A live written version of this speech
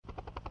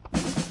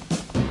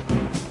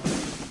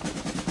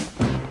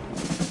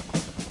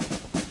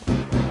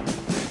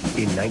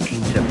In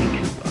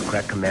 1972, a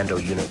crack commando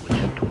unit was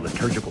sent to a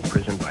liturgical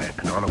prison by a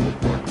canonical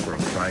court for a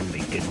crime they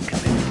didn't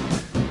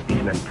commit.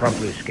 These men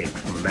promptly escaped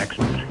from a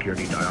maximum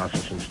security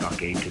diocesan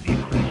stockade to the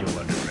ecclesial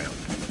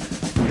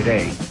underground.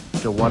 Today,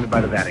 still wanted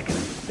by the Vatican,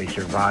 they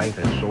survive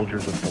as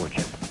soldiers of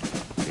fortune.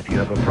 If you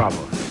have a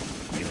problem,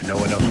 if no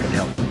one else can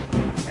help,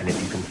 and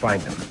if you can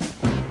find them,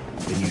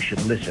 then you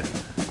should listen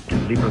to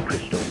Liber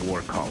Christo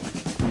War College.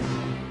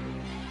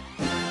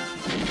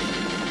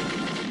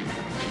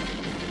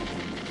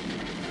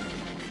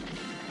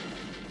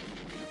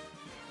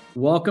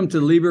 Welcome to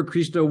Liber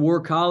Christo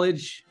War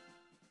College.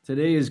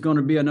 Today is going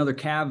to be another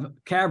Cav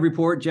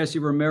report. Jesse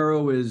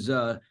Romero is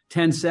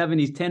 10-7.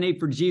 He's 10-8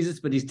 for Jesus,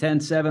 but he's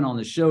 10-7 on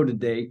the show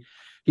today.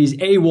 He's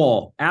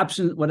AWOL,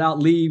 absent without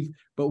leave,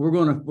 but we're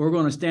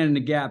going to stand in the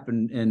gap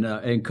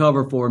and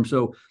cover for him.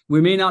 So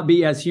we may not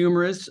be as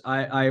humorous.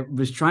 I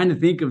was trying to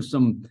think of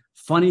some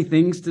funny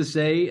things to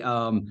say.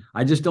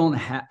 I just don't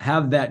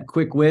have that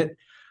quick wit.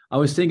 I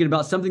was thinking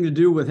about something to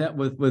do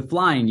with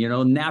flying,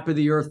 nap of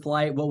the earth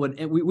flight.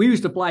 We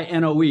used to fly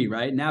NOE,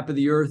 right? Nap of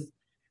the earth.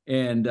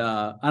 And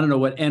I don't know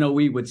what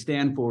NOE would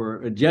stand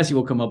for. Jesse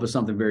will come up with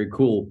something very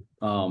cool.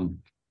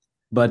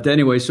 But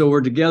anyway, so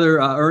we're together.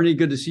 Ernie,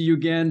 good to see you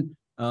again.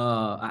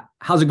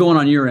 How's it going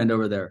on your end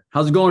over there?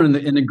 How's it going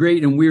in the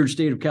great and weird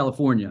state of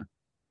California?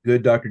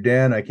 Good, Dr.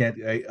 Dan. I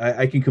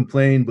can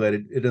complain, but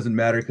it doesn't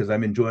matter because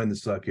I'm enjoying the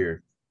suck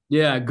here.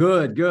 Yeah,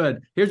 good.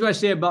 Here's what I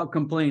say about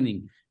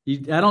complaining.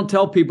 I don't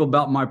tell people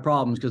about my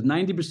problems because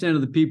 90%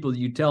 of the people that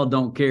you tell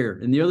don't care.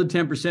 And the other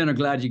 10% are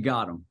glad you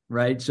got them,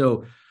 right?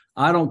 So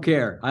I don't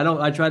care.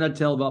 I try not to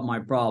tell about my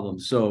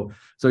problems. So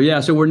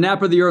we're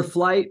Nap of the Earth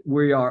flight.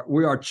 We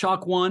are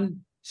Chalk 1,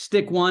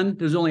 Stick 1.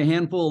 There's only a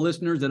handful of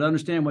listeners that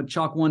understand what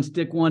Chalk 1,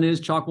 Stick 1 is.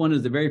 Chalk 1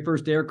 is the very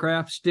first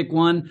aircraft. Stick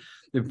 1,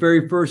 the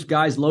very first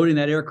guys loading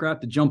that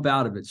aircraft to jump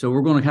out of it. So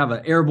we're going to have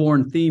an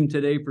airborne theme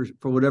today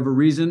for whatever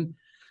reason.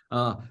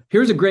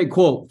 Here's a great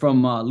quote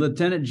from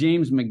Lieutenant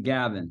James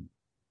McGavin.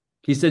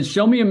 He said,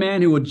 "Show me a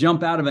man who will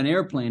jump out of an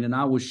airplane, and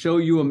I will show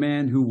you a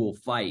man who will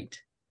fight."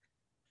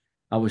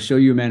 I will show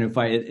you a man who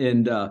fight.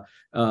 And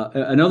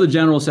another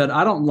general said,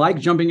 "I don't like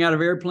jumping out of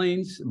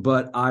airplanes,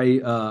 but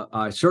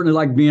I certainly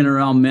like being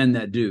around men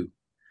that do."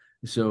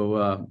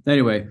 So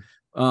anyway,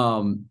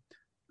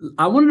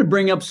 I wanted to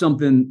bring up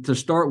something to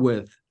start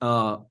with.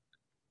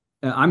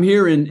 I'm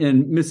here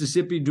in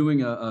Mississippi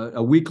doing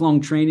a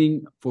week-long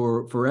training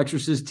for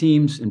exorcist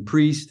teams and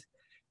priests,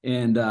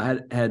 and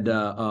had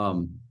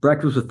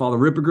breakfast with Father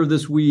Ripperger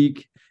this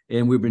week,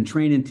 and we've been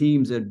training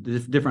teams at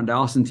different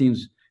diocesan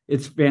teams.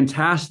 It's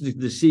fantastic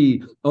to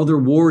see other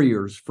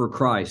warriors for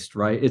Christ,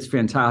 right? It's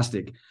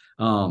fantastic.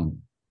 I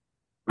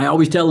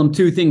always tell them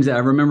two things that I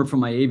remember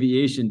from my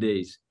aviation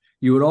days.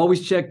 You would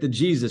always check the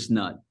Jesus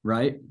nut,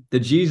 right? The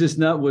Jesus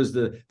nut was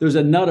there's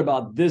a nut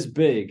about this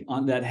big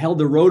that held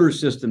the rotor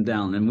system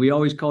down, and we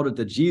always called it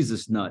the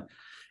Jesus nut.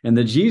 And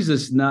the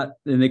Jesus nut,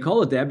 and they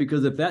call it that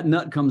because if that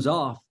nut comes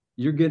off,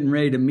 you're getting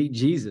ready to meet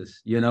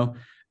Jesus. He's the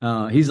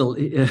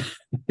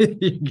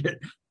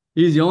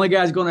only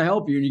guy who's going to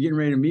help you, and you're getting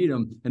ready to meet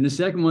him. And the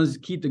second one is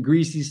keep the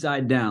greasy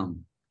side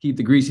down. Keep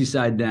the greasy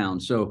side down.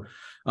 So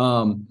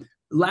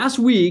last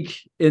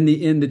week in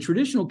the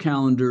traditional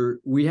calendar,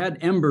 we had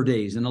Ember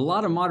Days, and a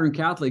lot of modern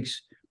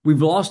Catholics,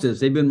 we've lost this.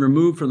 They've been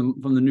removed from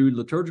the new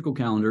liturgical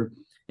calendar.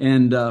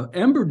 And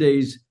Ember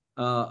Days,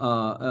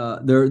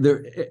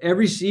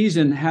 every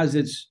season has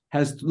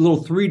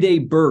little 3-day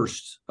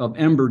bursts of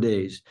Ember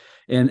Days.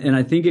 And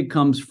I think it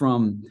comes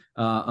from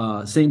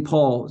St.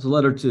 Paul's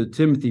letter to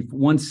Timothy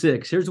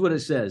 1:6. Here's what it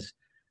says.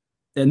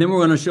 And then we're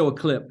going to show a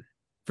clip.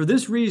 "For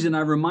this reason, I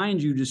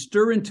remind you to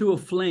stir into a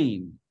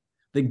flame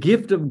the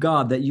gift of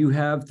God that you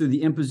have through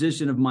the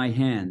imposition of my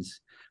hands.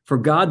 For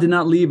God did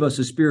not leave us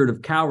a spirit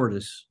of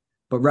cowardice,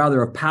 but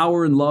rather of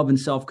power and love and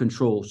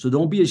self-control. So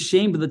don't be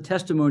ashamed of the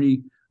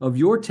testimony of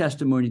your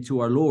testimony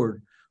to our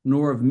Lord,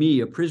 nor of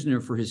me, a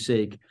prisoner for his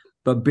sake.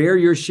 But bear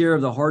your share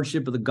of the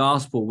hardship of the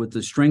gospel with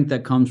the strength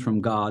that comes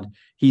from God.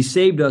 He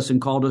saved us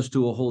and called us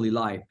to a holy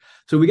life."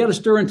 So we got to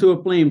stir into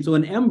a flame. So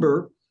an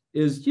ember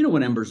is, you know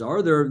what embers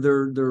are? They're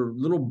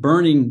little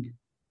burning,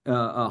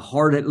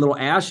 hard little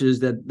ashes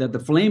that the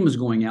flame is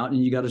going out,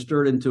 and you got to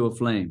stir it into a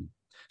flame.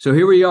 So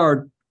here we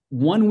are,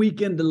 1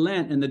 week into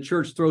Lent, and the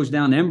church throws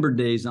down Ember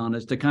Days on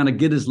us to kind of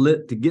get us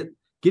lit, to get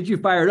you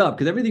fired up,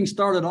 because everything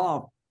started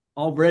off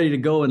all ready to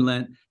go in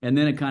Lent, and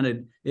then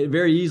it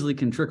very easily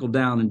can trickle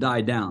down and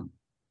die down.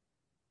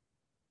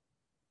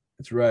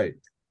 That's right.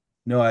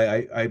 No,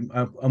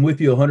 I'm with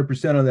you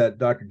 100% on that,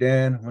 Dr.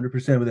 Dan.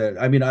 100% with that.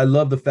 I mean, I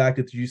love the fact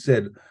that you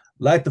said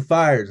light the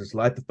fires. It's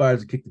light the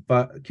fires and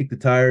kick the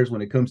tires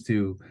when it comes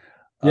to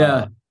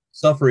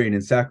suffering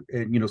and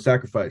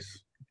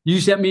sacrifice. You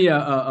sent me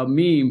a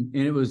meme,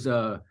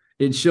 and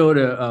it showed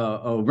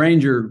a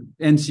Ranger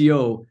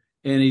NCO,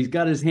 and he's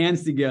got his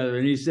hands together,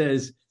 and he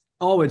says,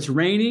 "Oh, it's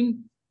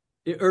raining.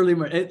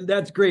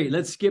 That's great.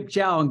 Let's skip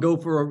chow and go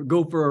for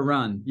a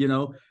run,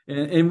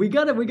 and we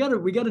gotta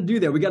do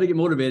that. We gotta get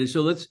motivated.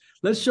 So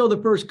let's show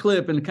the first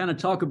clip and kind of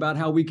talk about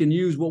how we can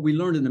use what we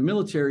learned in the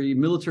military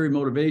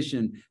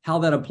motivation, how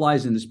that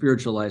applies in the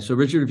spiritual life. So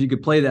Richard, if you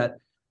could play that,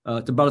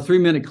 it's about a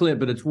 3-minute clip,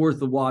 but it's worth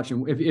the watch.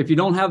 And if you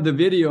don't have the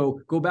video,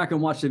 go back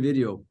and watch the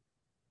video,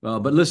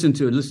 but listen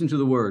to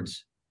the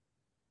words.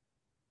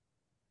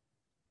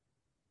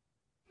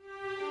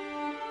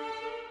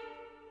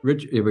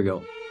 Rich, here we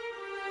go.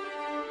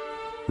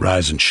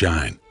 Rise and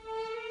shine.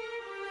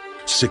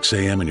 6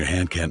 a.m. and your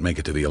hand can't make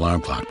it to the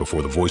alarm clock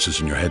before the voices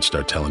in your head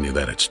start telling you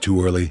that it's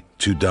too early,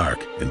 too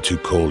dark, and too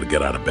cold to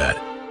get out of bed.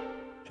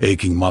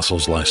 Aching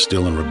muscles lie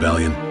still in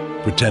rebellion,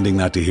 pretending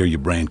not to hear your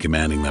brain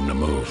commanding them to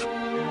move.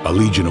 A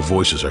legion of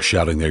voices are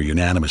shouting their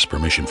unanimous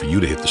permission for you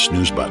to hit the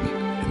snooze button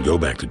and go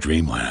back to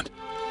dreamland.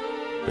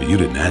 But you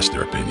didn't ask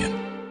their opinion.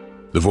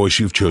 The voice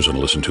you've chosen to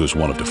listen to is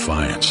one of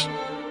defiance.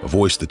 A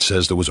voice that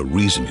says there was a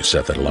reason you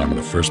set that alarm in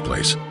the first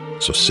place.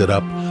 So sit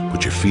up,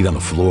 put your feet on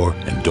the floor,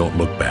 and don't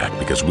look back,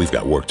 because we've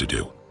got work to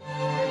do.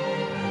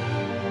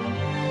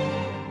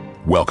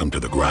 Welcome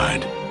to the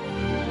grind.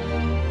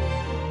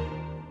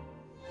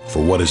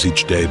 For what is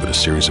each day but a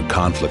series of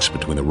conflicts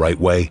between the right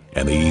way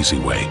and the easy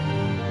way?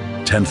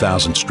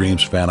 10,000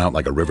 streams fan out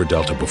like a river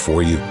delta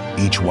before you,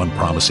 each one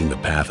promising the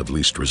path of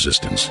least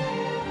resistance.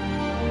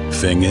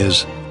 Thing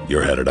is,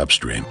 you're headed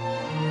upstream.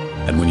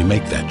 And when you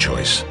make that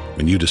choice,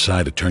 when you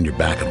decide to turn your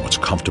back on what's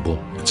comfortable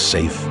and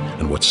safe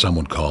and what some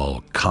would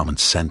call common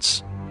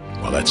sense,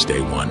 well, that's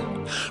day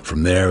one.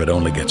 From there, it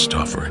only gets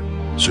tougher.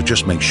 So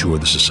just make sure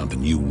this is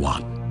something you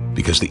want,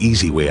 because the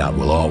easy way out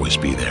will always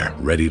be there,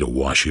 ready to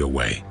wash you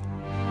away.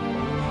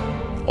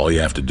 All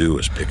you have to do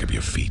is pick up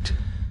your feet.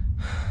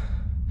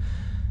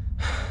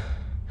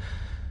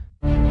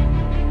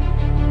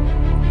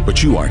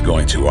 But you aren't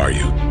going to, are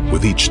you?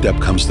 With each step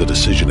comes the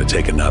decision to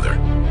take another.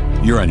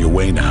 You're on your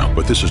way now,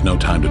 but this is no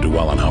time to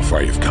dwell on how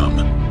far you've come.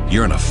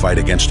 You're in a fight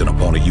against an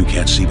opponent you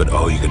can't see, but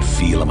oh, you can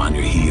feel him on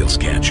your heels,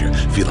 can't you?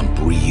 Feel him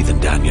breathing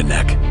down your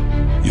neck.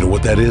 You know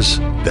what that is?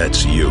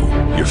 That's you.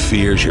 Your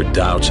fears, your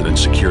doubts, and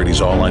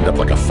insecurities all lined up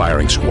like a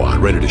firing squad,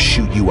 ready to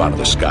shoot you out of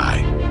the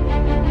sky.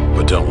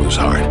 But don't lose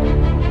heart.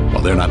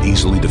 While they're not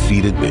easily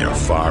defeated, they are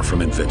far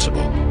from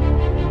invincible.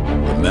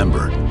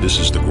 Remember, this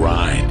is the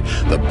grind,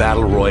 the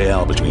battle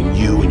royale between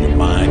you and your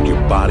mind,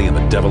 your body, and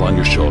the devil on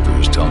your shoulder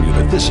who's telling you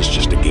that this is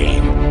just a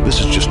game. This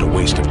is just a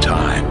waste of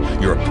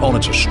time. Your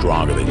opponents are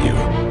stronger than you.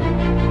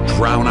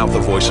 Drown out the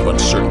voice of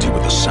uncertainty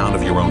with the sound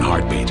of your own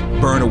heartbeat.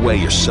 Burn away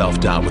your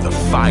self-doubt with a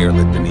fire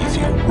lit beneath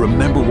you.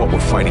 Remember what we're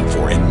fighting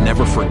for, and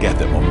never forget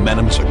that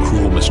momentum is a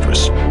cruel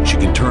mistress. She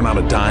can turn on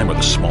a dime or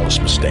the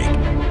smallest mistake.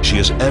 She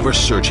is ever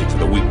searching for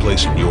the weak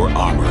place in your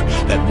armor,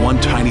 that one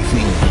tiny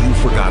thing you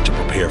forgot to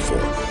prepare for.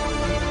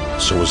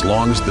 So as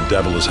long as the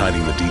devil is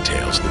hiding the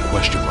details, the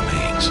question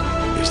remains,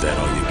 is that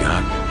all you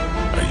got?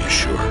 Are you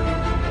sure?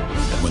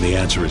 And when the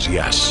answer is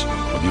yes,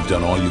 when you've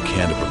done all you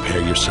can to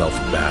prepare yourself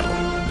for battle,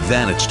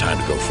 then it's time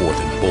to go forth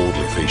and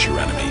boldly face your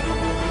enemy,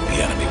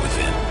 the enemy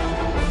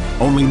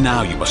within. Only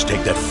now you must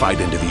take that fight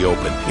into the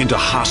open, into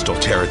hostile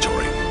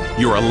territory.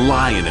 You're a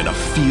lion in a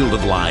field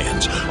of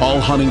lions, all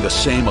hunting the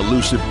same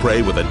elusive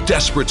prey with a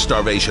desperate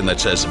starvation that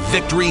says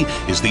victory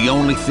is the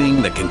only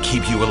thing that can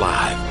keep you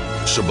alive.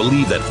 So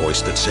believe that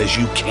voice that says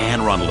you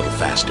can run a little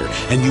faster,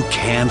 and you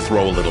can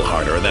throw a little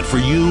harder, and that for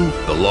you,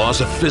 the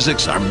laws of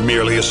physics are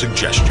merely a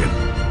suggestion.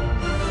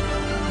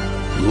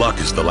 Luck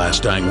is the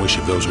last dying wish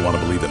of those who want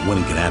to believe that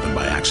winning can happen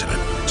by accident.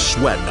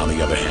 Sweat, on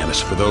the other hand,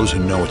 is for those who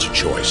know it's a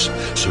choice.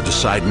 So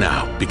decide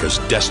now, because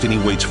destiny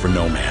waits for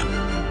no man.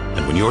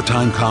 And when your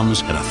time comes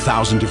and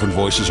 1,000 different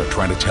voices are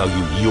trying to tell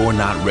you you're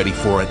not ready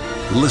for it,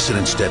 listen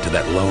instead to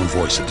that lone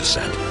voice of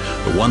dissent.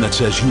 The one that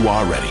says you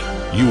are ready,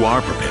 you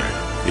are prepared.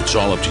 It's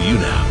all up to you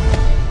now.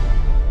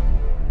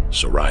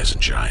 So rise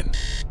and shine.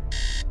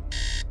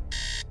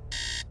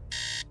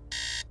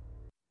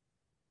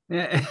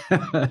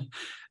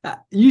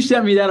 You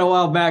sent me that a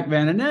while back,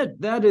 man, and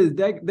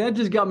that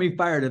just got me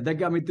fired up. That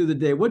got me through the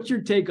day. What's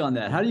your take on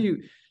that? How do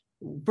you,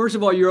 first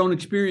of all, your own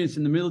experience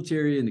in the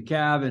military and the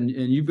CAV, and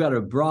you've got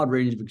a broad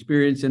range of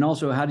experience, and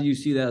also how do you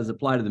see that as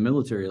applied to the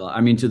military life? I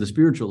mean, to the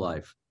spiritual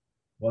life.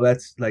 Well,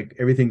 that's like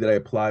everything that I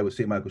apply with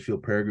St. Michael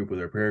Shield Prayer Group, with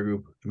our prayer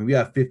group. I mean, we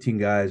have 15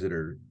 guys that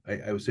are,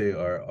 I would say,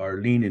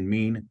 are lean and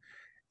mean,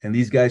 and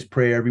these guys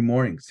pray every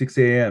morning, 6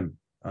 a.m.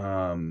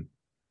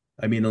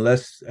 I mean,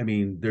 unless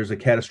there's a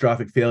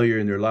catastrophic failure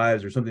in their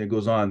lives or something that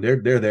goes on, they're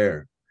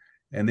there,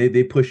 and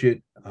they push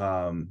it.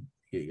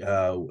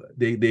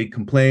 They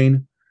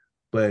complain,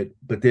 but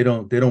they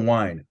don't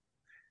whine,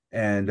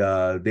 and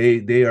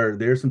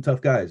they're some tough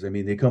guys. I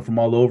mean, they come from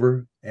all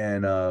over,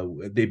 and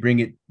they bring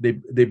it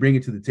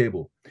to the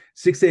table.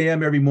 6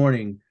 a.m. every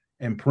morning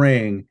and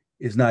praying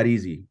is not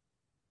easy,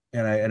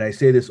 and I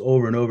say this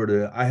over and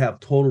over. I have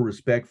total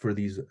respect for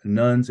these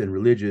nuns and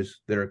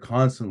religious that are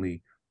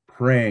constantly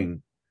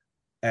praying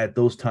at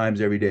those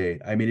times every day.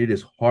 I mean, it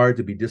is hard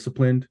to be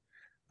disciplined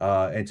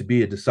and to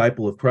be a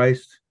disciple of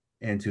Christ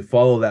and to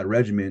follow that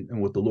regimen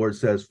and what the Lord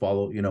says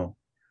follow.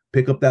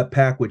 pick up that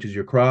pack, which is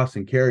your cross,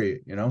 and carry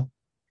it, you know?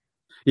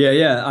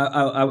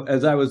 Yeah.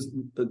 As I was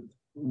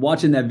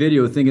watching that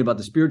video, thinking about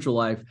the spiritual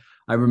life,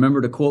 I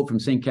remembered a quote from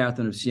St.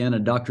 Catherine of Siena,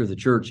 doctor of the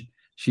church.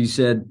 She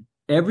said,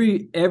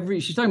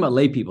 she's talking about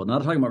lay people,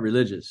 not talking about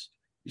religious.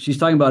 She's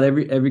talking about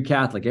every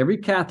Catholic. Every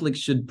Catholic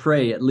should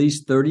pray at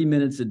least 30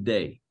 minutes a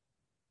day.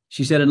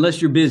 She said, unless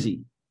you're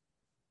busy.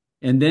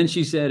 And then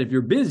she said, if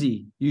you're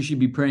busy, you should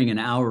be praying an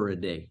hour a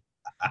day.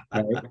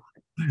 Right?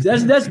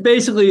 That's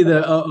basically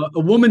a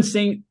woman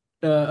saint,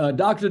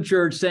 doctor of the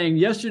church saying,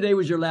 yesterday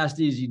was your last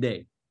easy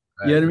day.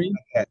 Right. You know what I mean?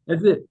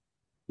 That's it.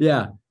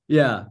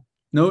 Yeah.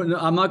 No,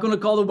 I'm not going to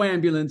call the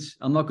ambulance.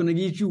 I'm not going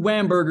to eat you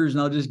wham burgers,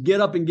 and I'll just get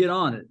up and get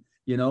on it.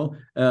 You know,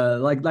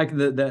 like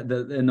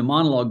the in the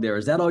monologue there.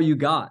 Is that all you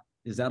got?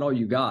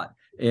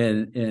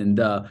 And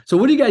so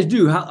what do you guys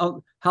do?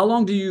 How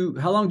long do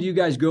you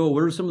guys go?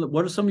 What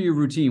are some of your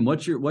routine?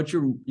 What's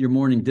your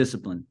morning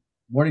discipline?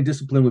 Morning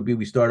discipline would be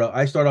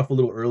I start off a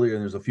little earlier,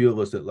 and there's a few of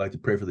us that like to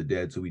pray for the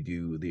dead. So we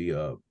do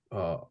the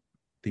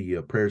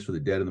prayers for the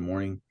dead in the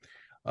morning,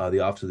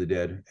 the office of the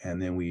dead,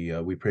 and then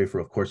we pray for,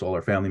 of course, all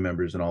our family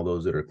members and all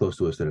those that are close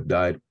to us that have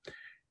died.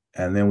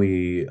 And then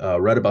we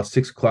right about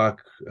 6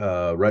 o'clock,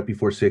 right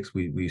before 6,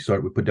 we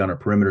put down our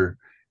perimeter,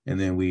 and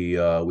then we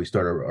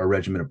start our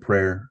regimen of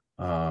prayer,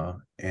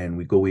 and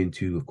we go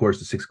into, of course,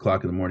 the 6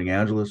 o'clock in the morning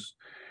Angelus,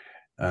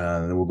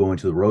 and then we'll go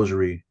into the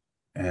Rosary,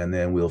 and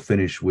then we'll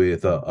finish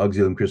with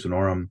Auxilium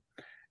Christinorum,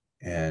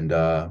 and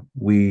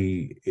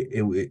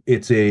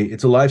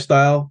it's a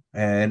lifestyle,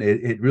 and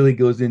it really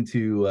goes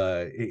into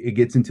it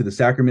gets into the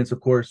sacraments.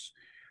 Of course,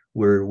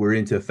 we're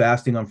into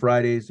fasting on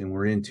Fridays, and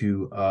we're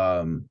into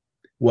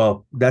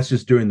well, that's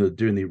just during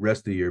the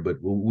rest of the year, but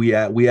we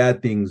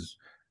add things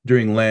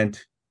during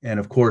Lent, and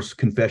of course,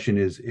 confession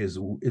is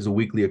a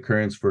weekly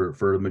occurrence for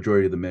the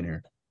majority of the men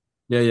here.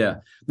 Yeah.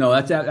 No,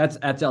 that's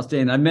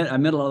outstanding. I met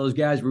a lot of those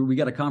guys. We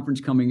got a conference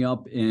coming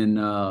up in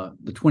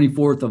the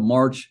 24th of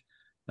March,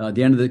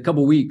 the end of the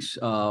couple weeks.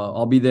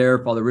 I'll be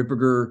there. Father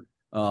Ripperger,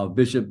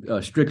 Bishop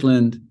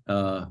Strickland,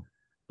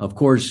 of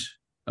course,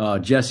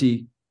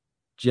 Jesse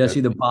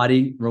the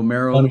Body,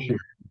 Romero,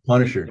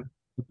 Punisher.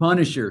 The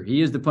Punisher.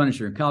 He is the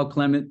Punisher. And Kyle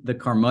Clement, the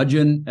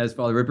Curmudgeon, as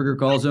Father Ripperger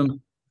calls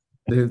him,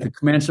 the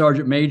Command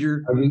Sergeant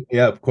Major.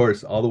 Yeah, of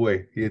course, all the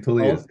way. He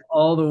totally is.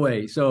 All the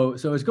way. So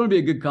it's going to be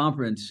a good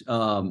conference.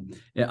 I'm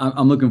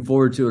looking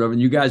forward to it. And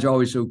you guys are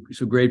always so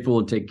grateful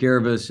and take care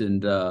of us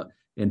and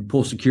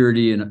pull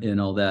security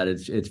and all that.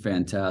 It's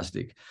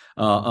fantastic.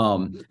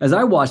 As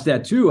I watch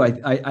that too,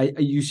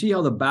 you see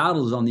how the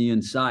battle is on the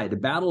inside. The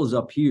battle is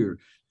up here.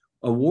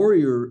 A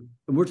warrior.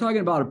 We're talking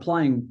about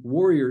applying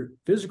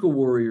physical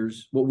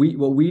warriors, what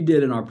we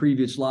did in our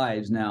previous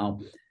lives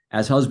now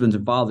as husbands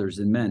and fathers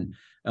and men.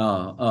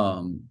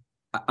 I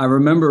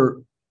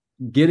remember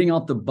getting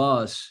off the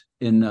bus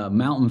in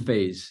mountain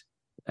phase,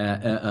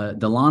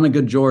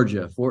 Dahlonega,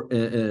 Georgia,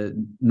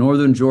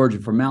 northern Georgia,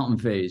 for mountain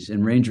phase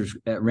and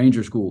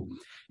Ranger School.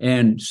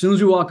 And as soon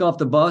as we walk off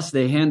the bus,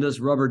 they hand us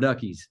rubber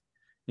duckies.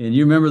 And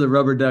you remember the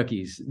rubber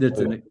duckies. That's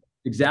an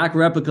exact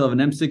replica of an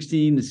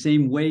M16, the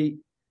same weight,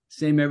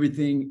 same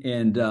everything,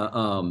 and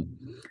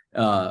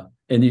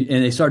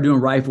they start doing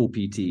rifle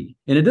PT,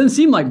 and it doesn't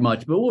seem like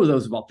much, but what were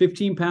those, about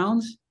 15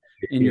 pounds?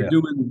 And you're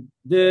doing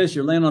this,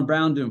 you're laying on the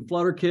ground doing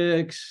flutter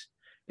kicks,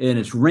 and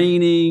it's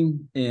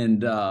raining,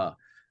 and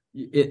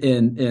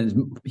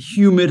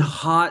humid,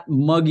 hot,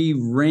 muggy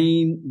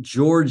rain,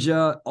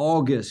 Georgia,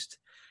 August,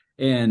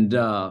 and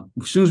as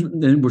soon as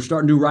then we're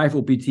starting to do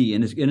rifle PT,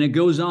 and it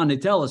goes on. They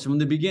tell us from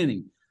the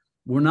beginning,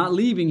 we're not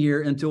leaving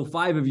here until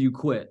 5 of you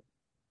quit.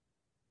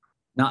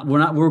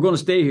 We're going to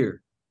stay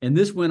here. And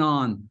this went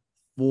on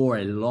for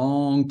a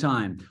long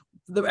time.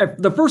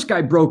 The first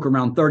guy broke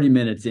around 30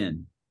 minutes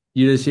in.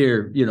 You just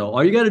hear,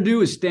 all you got to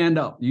do is stand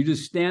up. You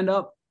just stand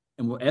up,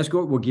 and we'll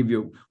escort. We're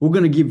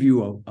going to give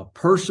you a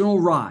personal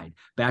ride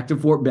back to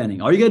Fort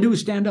Benning. All you got to do is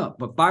stand up.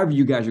 But 5 of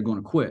you guys are going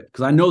to quit,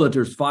 because I know that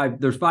there's 5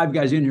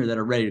 guys in here that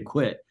are ready to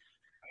quit.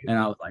 And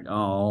I was like,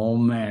 oh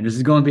man, this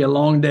is going to be a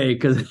long day,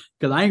 because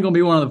I ain't going to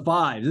be one of the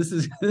 5. This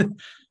is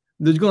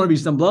there's going to be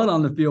some blood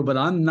on the field, but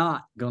I'm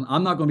not going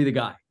to be the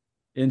guy.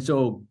 And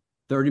so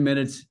 30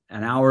 minutes,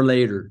 an hour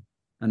later,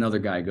 another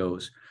guy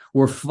goes.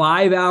 We're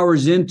 5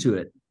 hours into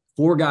it.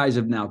 4 guys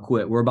have now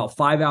quit. We're about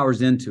 5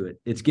 hours into it.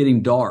 It's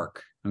getting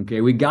dark.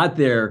 Okay. We got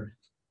there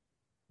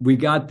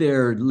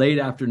late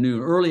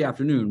afternoon, early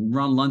afternoon,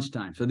 around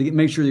lunchtime. So they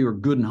make sure they were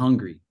good and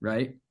hungry.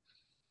 Right.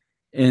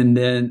 And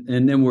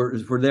then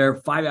we're there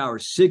 5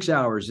 hours, 6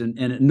 hours,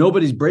 and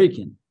nobody's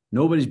breaking.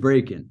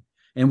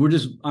 And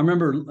I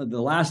remember the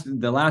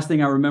last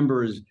thing I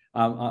remember is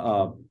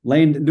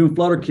doing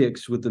flutter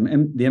kicks with the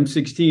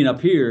M16 up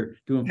here,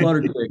 doing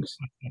flutter kicks,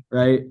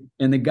 right?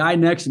 And the guy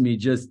next to me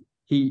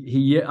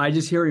I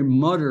just hear him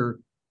mutter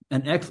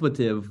an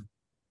expletive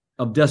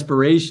of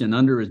desperation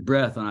under his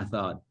breath, and I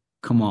thought,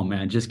 come on,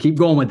 man, just keep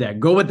going with that.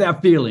 Go with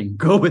that feeling.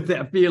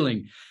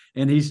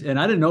 And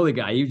I didn't know the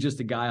guy. He was just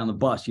a guy on the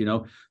bus,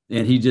 and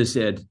he just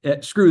said,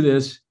 screw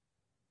this,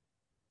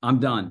 I'm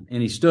done.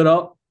 And he stood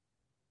up.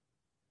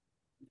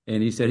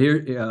 And he said,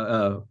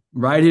 here,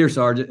 right here,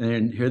 Sergeant.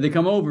 And here they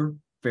come over.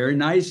 Very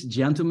nice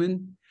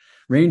gentlemen,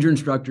 Ranger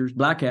instructors,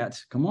 black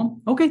hats. Come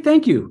on. Okay,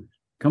 thank you.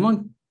 Come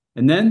on.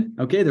 And then,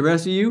 okay, the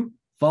rest of you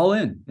fall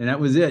in. And that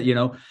was it, you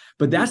know.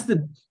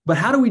 But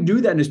how do we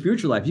do that in the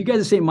spiritual life? You guys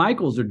at St.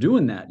 Michael's are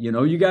doing that. You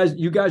know, you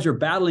guys are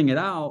battling it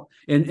out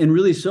and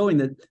really showing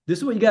that this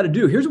is what you got to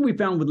do. Here's what we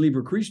found with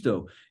Liber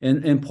Christo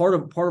and part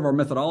of our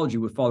methodology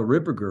with Father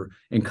Ripperger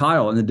and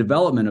Kyle and the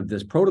development of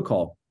this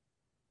protocol,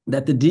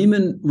 that the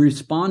demon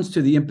responds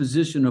to the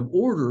imposition of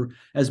order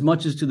as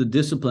much as to the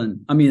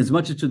discipline. I mean, as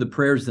much as to the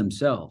prayers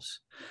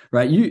themselves,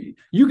 right?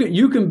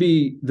 You can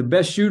be the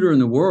best shooter in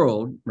the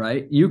world,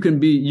 right? You can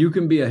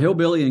be a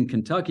hillbilly in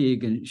Kentucky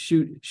and can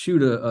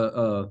shoot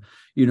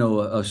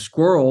a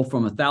squirrel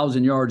from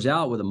 1,000 yards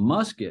out with a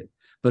musket.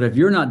 But if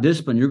you're not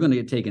disciplined, you're going to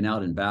get taken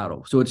out in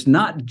battle. So it's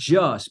not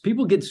just,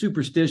 people get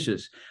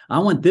superstitious. I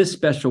want this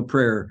special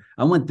prayer.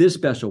 I want this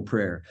special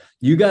prayer.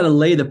 You got to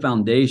lay the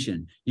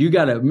foundation. You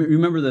got to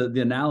remember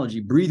the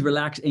analogy, breathe,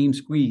 relax, aim,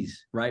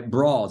 squeeze, right?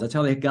 Brawls. That's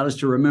how they got us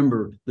to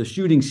remember the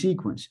shooting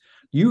sequence.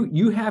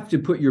 You have to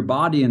put your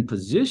body in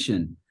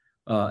position,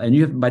 and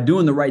you have, by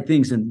doing the right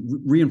things, and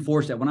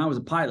reinforce that. When I was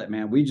a pilot,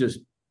 man, we just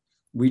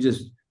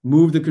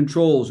moved the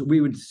controls.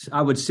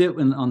 I would sit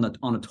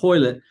on a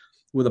toilet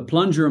with a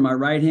plunger in my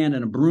right hand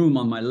and a broom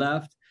on my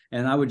left.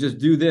 And I would just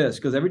do this,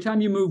 because every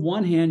time you move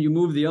one hand, you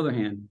move the other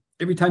hand.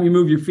 Every time you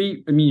move your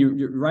feet,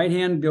 your right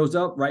hand goes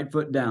up, right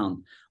foot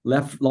down,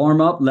 left arm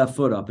up, left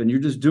foot up. And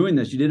you're just doing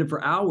this. You did it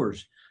for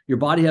hours. Your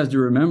body has to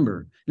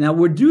remember. Now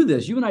we'll do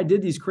this. You and I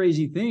did these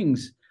crazy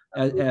things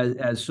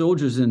as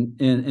soldiers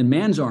in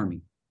man's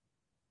army.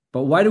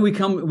 But why do we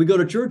go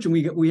to church and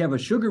we have a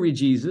sugary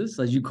Jesus,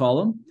 as you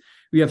call him.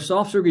 We have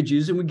soft circuit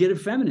Jesus, and we get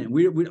effeminate.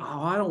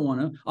 I don't want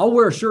to. I'll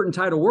wear a shirt and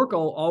tie to work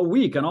all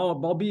week, and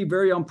I'll be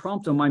very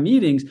prompt on my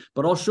meetings.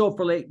 But I'll show up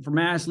for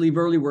mass, leave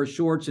early, wear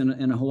shorts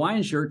and a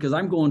Hawaiian shirt because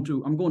I'm going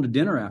to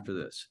dinner after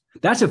this.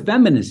 That's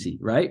effeminacy,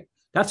 right?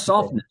 That's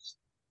softness.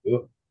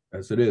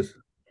 Yes, it is.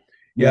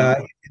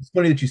 Yeah, it's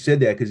funny that you said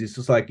that, because it's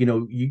just like,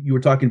 you were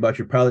talking about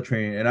your pilot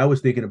training, and I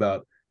was thinking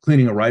about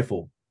cleaning a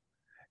rifle.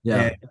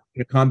 Yeah, and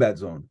in a combat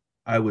zone,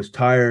 I was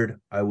tired.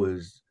 I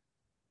was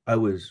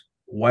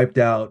wiped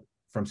out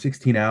from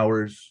 16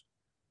 hours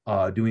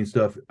doing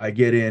stuff. I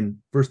get in,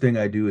 first thing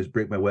I do is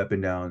break my weapon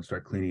down and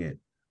start cleaning it.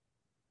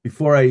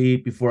 Before I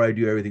eat, before I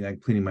do everything, I'm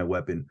cleaning my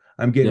weapon.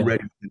 I'm getting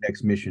ready for the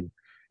next mission.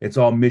 It's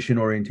all mission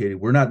orientated.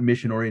 We're not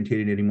mission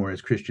orientated anymore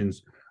as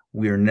Christians.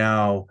 We are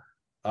now,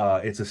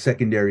 it's a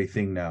secondary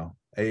thing now.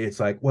 It's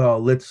like,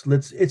 well,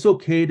 it's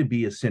okay to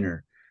be a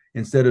sinner,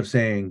 instead of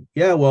saying,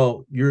 yeah,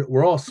 well,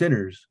 we're all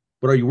sinners,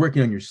 but are you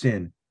working on your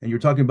sin? And you're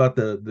talking about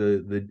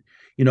the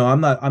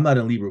I'm not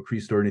in Liber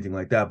Christo or anything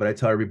like that, but I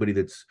tell everybody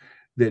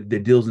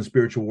that deals in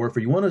spiritual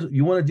warfare, you want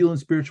to deal in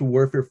spiritual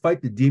warfare,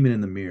 fight the demon in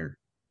the mirror.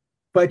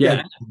 Fight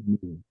that.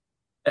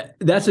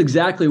 That's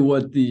exactly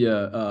what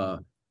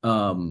the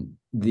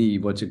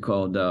what's it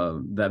called,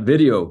 that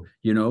video,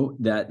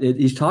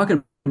 he's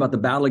talking about the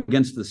battle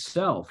against the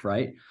self,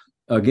 right?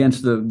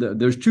 Against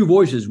there's two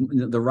voices,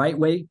 the right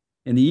way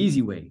and the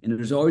easy way, and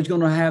there's always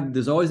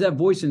that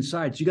voice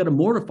inside. So you got to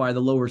mortify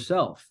the lower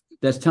self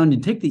that's telling you,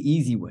 take the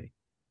easy way.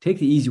 Take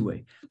the easy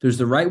way. There's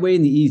the right way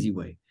and the easy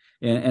way.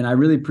 And I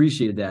really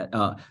appreciated that.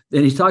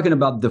 And he's talking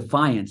about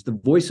defiance, the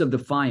voice of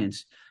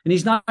defiance. And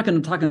he's not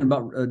talking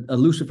about a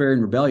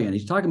Luciferian rebellion.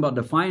 He's talking about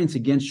defiance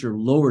against your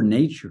lower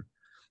nature.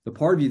 The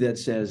part of you that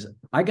says,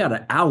 I got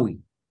an owie,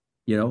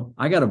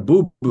 I got a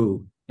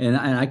boo-boo, and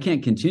I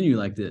can't continue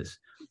like this,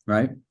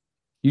 right?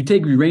 You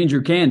take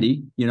Ranger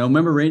candy,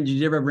 remember did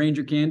you ever have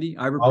Ranger candy?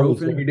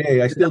 Ibuprofen? Every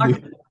day. I still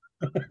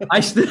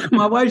do.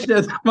 My wife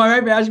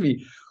asked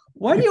me,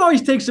 why do you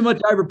always take so much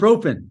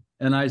ibuprofen?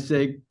 And I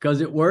say,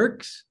 because it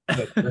works.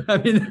 I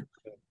mean,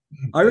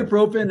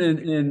 ibuprofen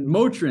and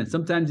Motrin.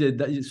 Sometimes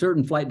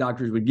certain flight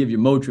doctors would give you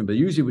Motrin, but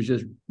usually it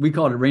was we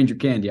called it Ranger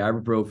candy,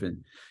 ibuprofen,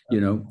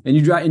 and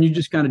you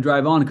just kind of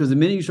drive on, because the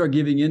minute you start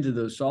giving into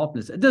those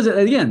softness, it doesn't,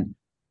 again,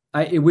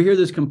 we hear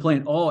this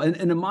complaint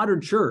in the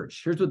modern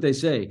church. Here's what they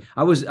say.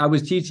 I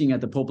was teaching at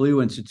the Pope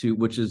Leo Institute,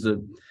 which is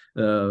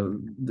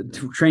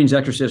the trains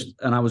exorcist,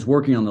 and I was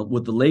working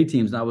with the lay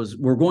teams, and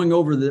we're going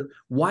over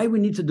why we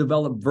need to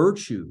develop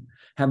virtue,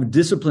 have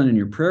discipline in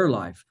your prayer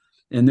life.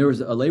 And there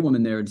was a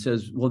laywoman there and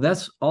says, well,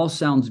 that's all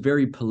sounds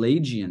very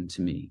Pelagian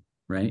to me,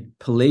 right?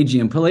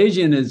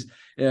 Pelagian is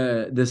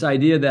this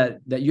idea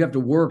that you have to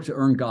work to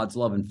earn God's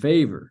love and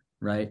favor,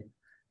 right?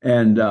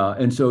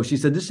 And so she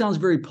said, this sounds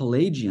very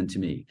Pelagian to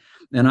me.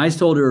 And I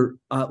told her,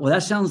 well,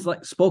 that sounds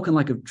like spoken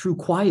like a true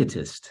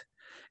quietist.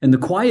 And the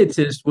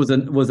quietist was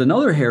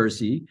another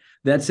heresy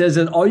that says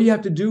that all you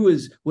have to do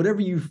is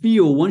whatever you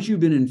feel, once you've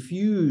been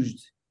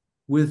infused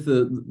with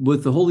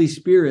the Holy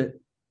Spirit,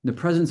 the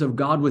presence of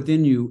God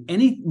within you,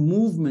 any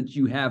movements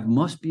you have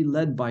must be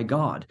led by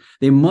God.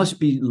 They must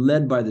be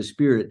led by the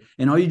Spirit.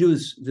 And all you do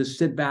is just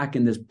sit back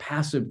in this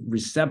passive,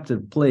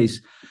 receptive place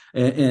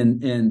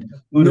and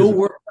no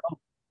work.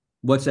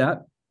 What's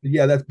that?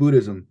 Yeah, that's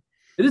Buddhism.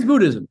 It is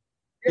Buddhism.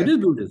 Yeah. It is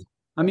Buddhism.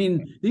 I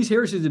mean, these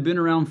heresies have been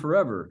around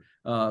forever.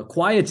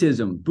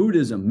 Quietism,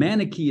 Buddhism,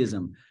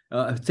 Manichaeism.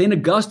 St.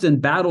 Augustine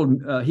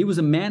battled, he was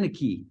a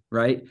Manichae,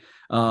 right?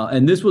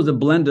 And this was a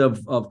blend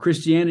of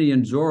Christianity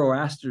and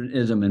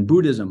Zoroastrianism and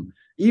Buddhism,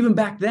 even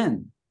back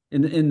then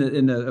in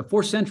the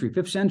 4th century,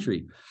 5th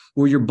century,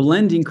 where you're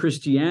blending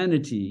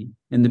Christianity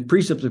and the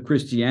precepts of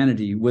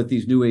Christianity with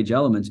these New Age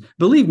elements.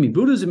 Believe me,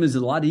 Buddhism is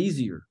a lot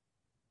easier,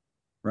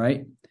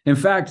 right? In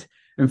fact,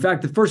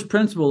 the first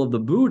principle of the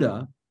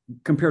Buddha,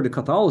 compared to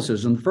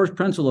Catholicism, the first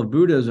principle of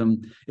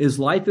Buddhism is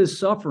life is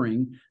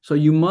suffering. So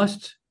you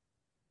must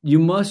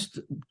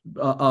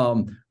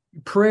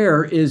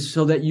prayer is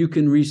so that you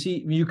can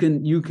receive, you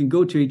can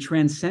go to a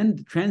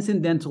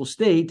transcendental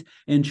state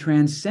and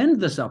transcend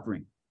the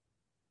suffering,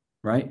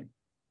 right?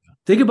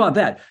 Think about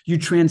that. You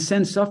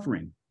transcend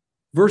suffering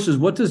versus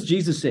what does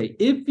Jesus say?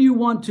 If you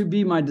want to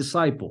be my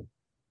disciple,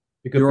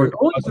 you're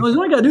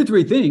only got to do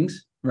 3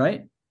 things,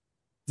 right?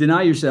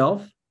 Deny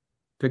yourself,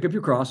 pick up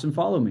your cross, and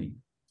follow me.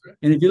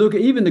 And if you look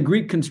at even the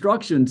Greek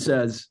construction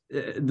says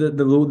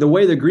the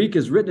way the Greek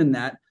is written in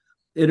that,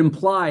 it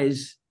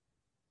implies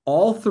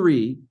all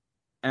 3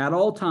 at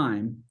all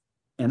time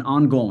and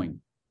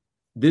ongoing.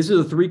 These are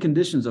the 3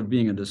 conditions of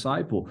being a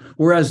disciple.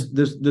 Whereas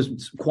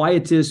this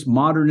quietist,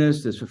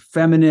 modernist, this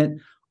effeminate,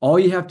 all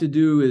you have to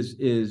do is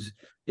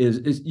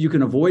you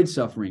can avoid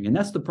suffering. And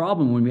that's the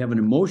problem when we have an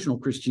emotional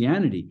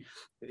Christianity.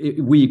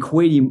 We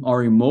equate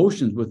our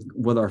emotions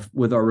with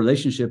our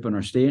relationship and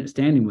our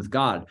standing with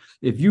God.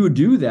 If you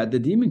do that, the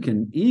demon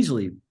can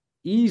easily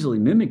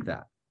mimic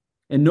that.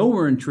 And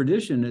nowhere in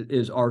tradition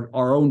is our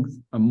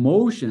own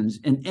emotions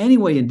in any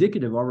way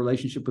indicative of our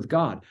relationship with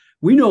God.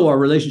 We know our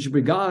relationship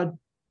with God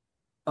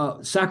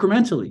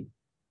sacramentally,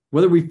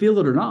 whether we feel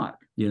it or not,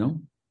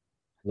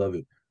 Love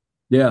it.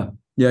 Yeah.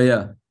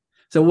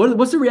 So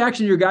what's the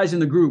reaction of your guys in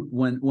the group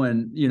when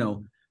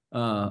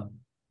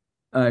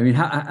I mean,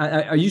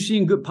 are you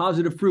seeing good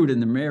positive fruit in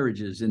their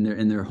marriages, in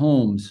their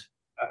homes?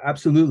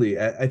 Absolutely.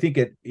 I think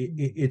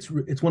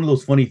it's one of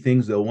those funny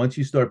things, though. Once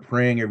you start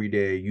praying every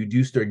day, you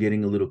do start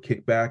getting a little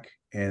kickback,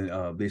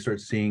 and they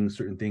start seeing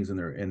certain things in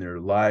their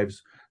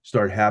lives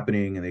start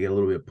happening, and they get a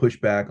little bit of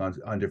pushback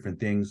on different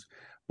things.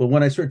 But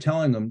when I start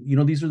telling them,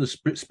 these are the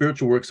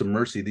spiritual works of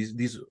mercy.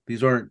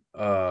 These aren't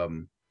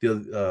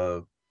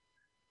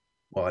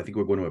well, I think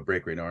we're going to a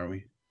break right now, aren't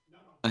we?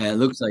 It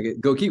looks like it.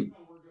 Go keep.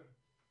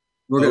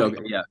 We're good.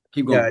 Okay. Yeah,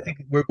 keep going. Yeah, I think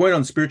we're going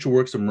on spiritual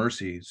works of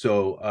mercy.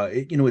 So,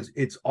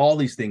 it's all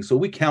these things. So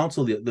we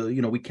counsel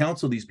we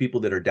counsel these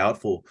people that are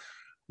doubtful.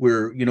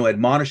 We're,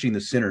 admonishing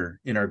the sinner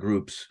in our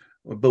groups,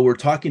 but we're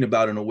talking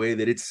about in a way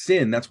that it's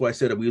sin. That's why I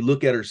said if we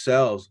look at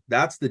ourselves,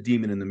 that's the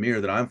demon in the mirror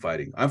that I'm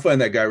fighting. I'm fighting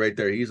that guy right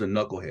there. He's a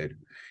knucklehead.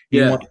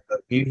 He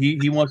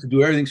wants to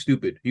do everything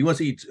stupid. He wants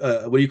to eat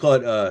what do you call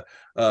it?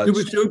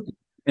 Stupid soup.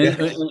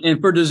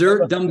 And for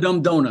dessert,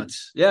 dumb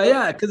donuts.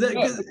 Yeah,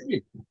 because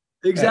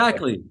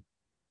exactly.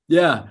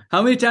 Yeah.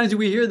 How many times do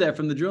we hear that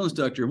from the drill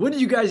instructor? What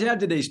did you guys have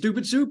today?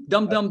 Stupid soup?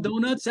 Dumb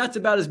donuts? That's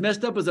about as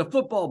messed up as a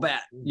football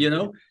bat, We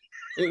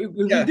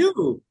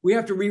do. We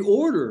have to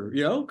reorder,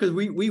 because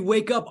we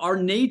wake up our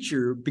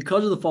nature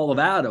because of the fall of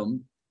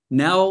Adam.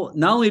 Now,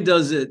 not only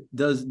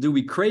do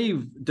we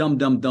crave dumb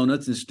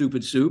donuts and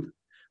stupid soup,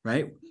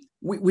 right?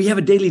 We have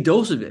a daily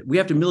dose of it. We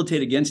have to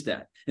militate against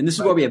that. And this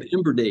is why we have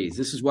Ember Days.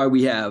 This is why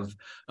we have,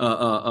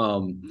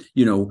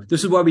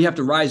 this is why we have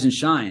to rise and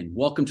shine.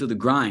 Welcome to the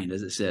grind,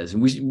 as it says.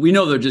 And we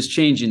know they're just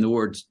changing the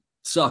words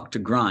suck to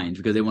grind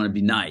because they want to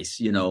be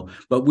nice,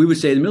 But we would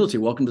say in the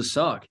military, welcome to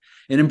suck,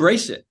 and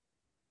embrace it.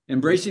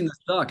 Embracing the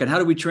suck. And how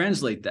do we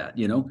translate that?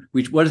 How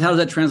does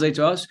that translate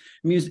to us?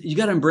 It means you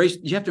have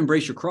to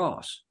embrace your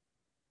cross,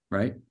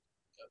 right?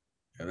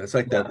 Yeah, that's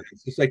like that.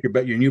 It's just like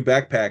your new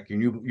backpack,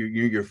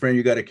 your friend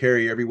you got to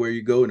carry everywhere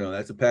you go. No,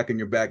 that's a pack on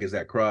your back is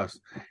that cross.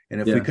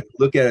 And if we could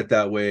look at it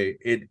that way,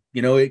 it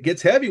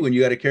gets heavy when you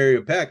got to carry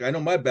a pack. I know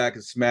my back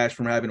is smashed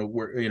from having to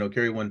work,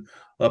 carry one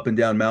up and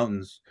down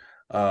mountains.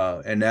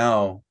 And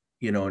now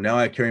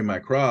I carry my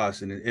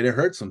cross, and it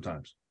hurts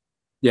sometimes.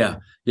 Yeah.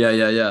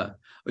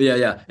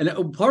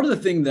 And part of the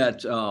thing that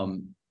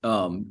John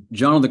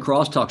on the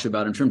Cross talks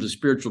about in terms of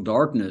spiritual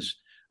darkness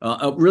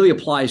really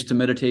applies to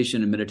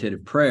meditation and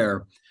meditative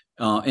prayer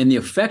and the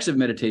effects of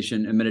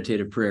meditation and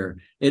meditative prayer.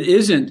 It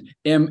isn't,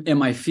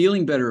 am I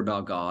feeling better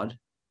about God?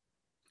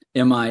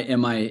 Is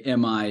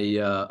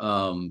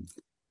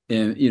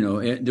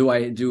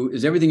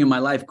everything in my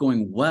life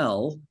going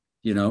well?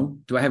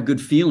 Do I have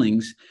good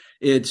feelings?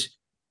 It's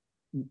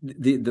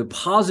the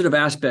positive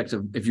aspects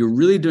of, if you're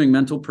really doing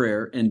mental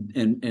prayer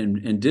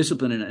and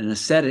discipline and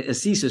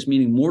ascesis,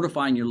 meaning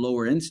mortifying your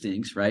lower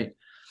instincts, right?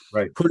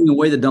 Right. Putting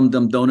away the dumb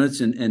donuts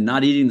and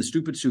not eating the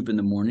stupid soup in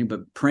the morning,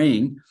 but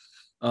praying.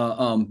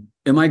 Am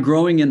I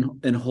growing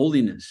in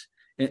holiness?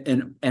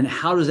 And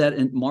how does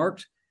that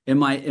marked?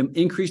 Am I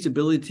increased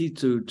ability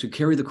to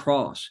carry the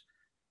cross?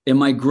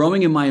 Am I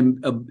growing in my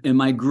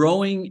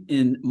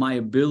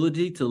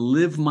ability to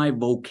live my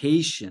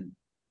vocation?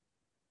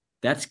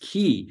 That's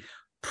key.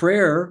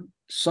 Prayer,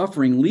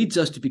 suffering leads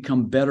us to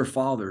become better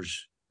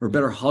fathers or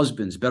better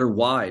husbands, better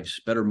wives,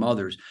 better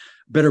mothers.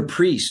 better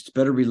priest,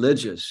 better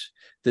religious.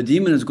 The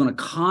demon is going to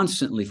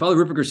constantly. Father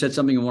Ripperger said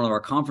something in one of our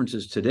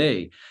conferences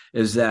today.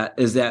 Is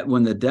that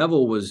when the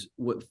devil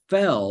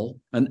fell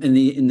and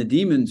the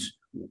demons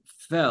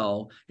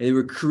fell, they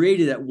were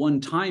created at one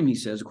time. He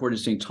says, according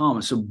to St.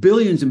 Thomas. So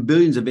billions and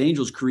billions of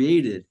angels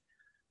created,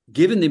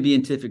 given the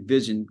beatific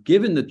vision,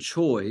 given the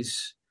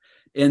choice,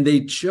 and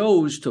they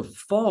chose to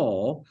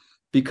fall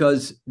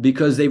because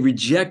they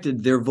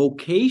rejected their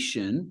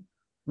vocation,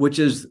 which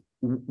is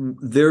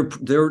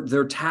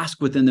their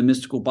task within the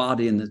mystical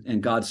body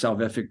and God's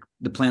salvific,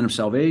 the plan of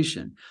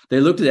salvation. They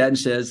looked at that and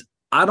says,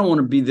 I don't want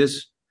to be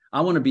this. I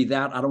want to be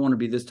that. I don't want to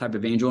be this type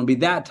of angel. I want to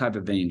be that type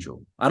of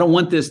angel. I don't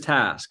want this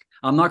task.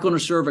 I'm not going to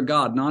serve a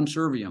God,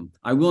 non-servium.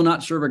 I will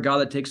not serve a God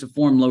that takes a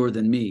form lower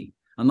than me.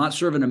 I'm not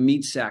serving a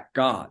meat sack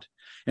God.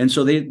 And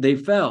so they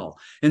fell.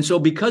 And so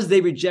because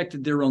they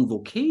rejected their own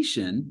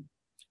vocation,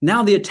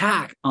 now the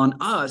attack on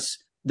us,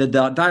 the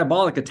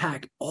diabolic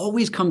attack,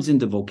 always comes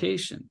into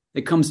vocation.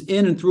 It comes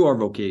in and through our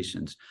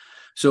vocations.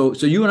 So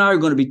you and I are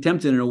going to be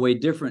tempted in a way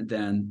different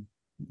than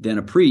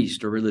a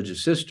priest or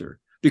religious sister,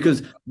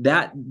 because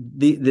that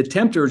the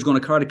tempter is going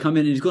to try to come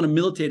in and he's going to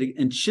militate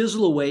and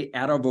chisel away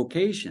at our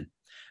vocation,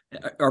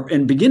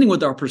 and beginning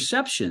with our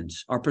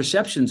perceptions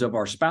of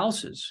our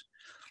spouses.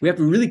 We have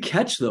to really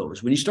catch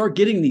those. When you start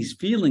getting these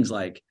feelings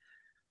like,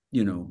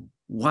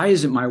 why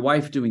isn't my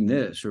wife doing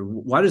this, or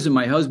why doesn't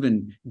my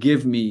husband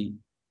give me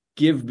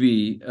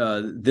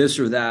this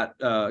or that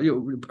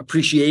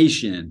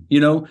appreciation,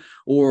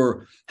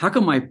 or how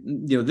come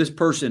this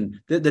person,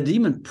 the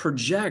demon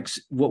projects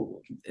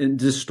and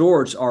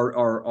distorts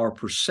our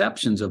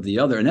perceptions of the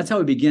other. And that's how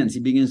he begins. He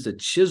begins to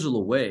chisel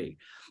away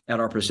at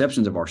our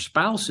perceptions of our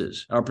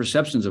spouses, our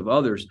perceptions of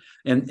others.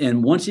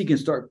 And once he can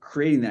start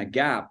creating that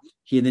gap,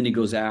 then he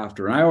goes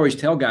after. And I always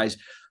tell guys,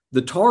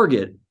 the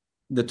target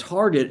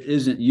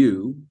isn't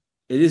you.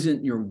 It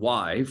isn't your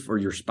wife or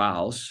your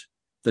spouse.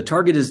 The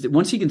target is that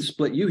once he can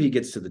split you, he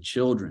gets to the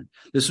children.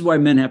 This is why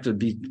men have to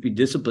be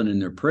disciplined in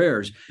their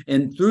prayers.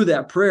 And through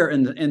that prayer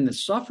and the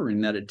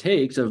suffering that it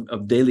takes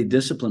of daily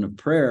discipline of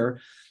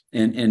prayer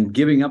and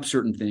giving up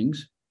certain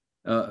things,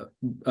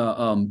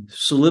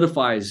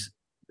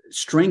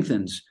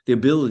 strengthens the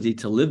ability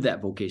to live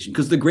that vocation,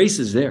 because the grace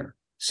is there.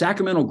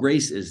 Sacramental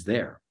grace is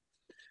there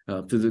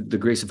through the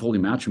grace of holy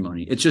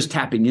matrimony. It's just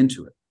tapping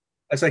into it.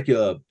 That's like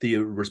the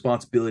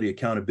responsibility,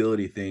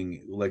 accountability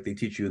thing, like they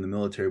teach you in the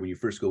military when you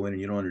first go in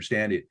and you don't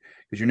understand it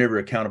because you're never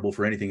accountable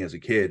for anything as a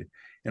kid.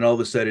 And all of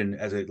a sudden,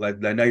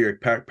 now you're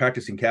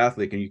practicing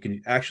Catholic and you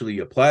can actually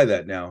apply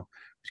that now.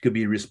 You could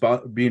be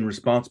being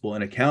responsible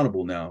and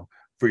accountable now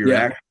for your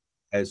act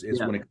as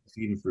when it comes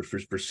to even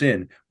for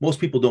sin. Most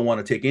people don't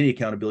want to take any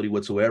accountability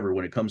whatsoever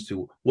when it comes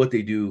to what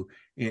they do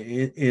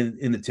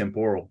in the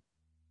temporal.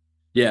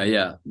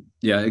 Yeah,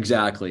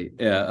 exactly.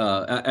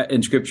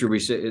 In Scripture,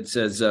 it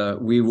says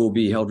we will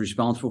be held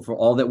responsible for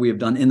all that we have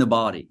done in the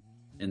body.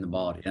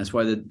 That's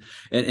why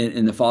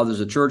and the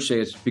fathers of the church say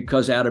it's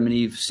because Adam and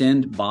Eve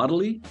sinned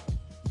bodily,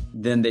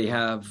 then they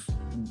have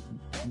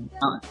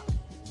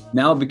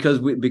now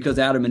because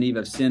Adam and Eve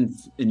have sinned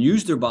and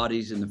used their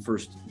bodies in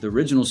the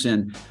original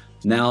sin.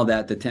 Now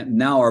that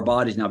now our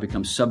bodies now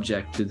become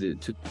subject to the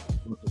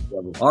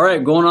devil. All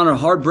right, going on a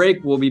hard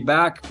break. We'll be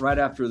back right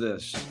after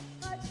this.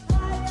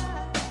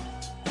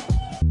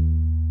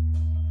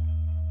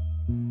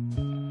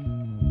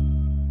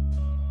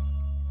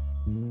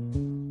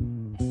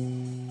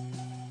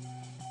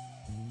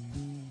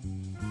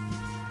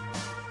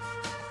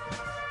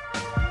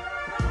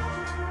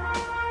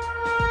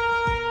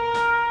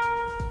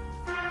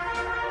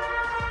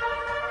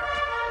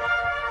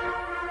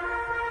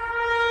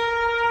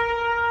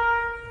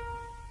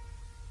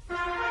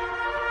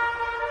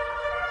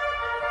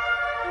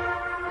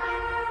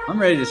 I'm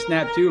ready to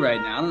snap too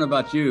right now. I don't know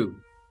about you.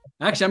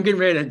 Actually, I'm getting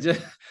ready to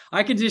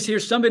I can just hear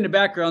somebody in the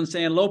background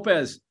saying,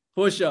 Lopez,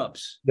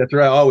 push-ups. That's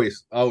right.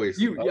 Always. I'm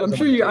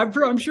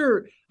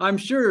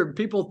sure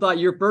people thought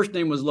your first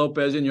name was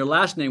Lopez and your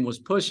last name was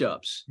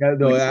push-ups. Yeah,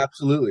 no,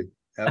 absolutely.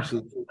 It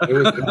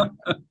was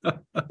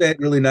said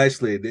really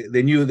nicely.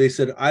 They knew, they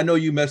said, I know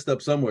you messed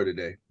up somewhere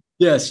today.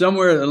 Yeah,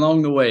 somewhere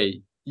along the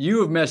way.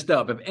 You have messed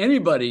up. If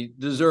anybody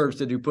deserves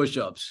to do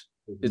push-ups,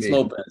 it's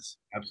Lopez.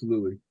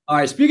 Absolutely. All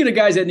right. Speaking of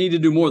guys that need to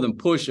do more than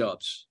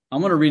push-ups,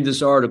 I'm going to read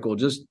this article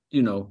just,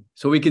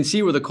 so we can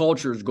see where the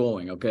culture is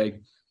going. Okay.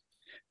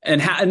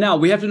 And now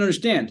we have to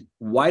understand,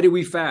 why do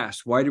we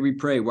fast? Why do we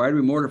pray? Why do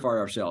we mortify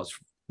ourselves?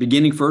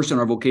 Beginning first in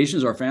our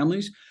vocations, our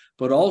families,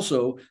 but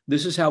also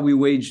this is how we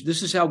wage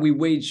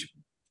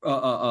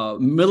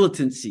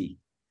militancy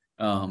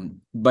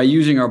by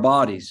using our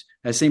bodies.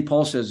 As St.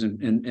 Paul says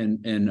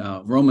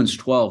in Romans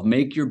 12,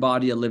 make your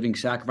body a living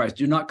sacrifice.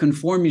 Do not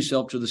conform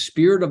yourself to the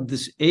spirit of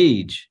this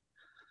age,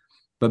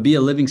 but be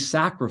a living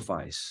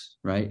sacrifice,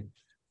 right?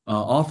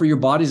 Offer your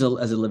bodies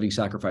as a living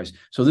sacrifice.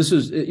 So this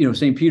is,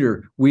 St.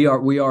 Peter, we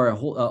are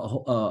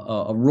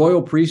a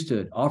royal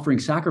priesthood offering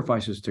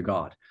sacrifices to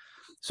God.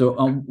 So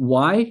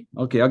why?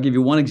 Okay, I'll give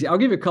you I'll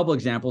give you a couple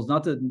examples.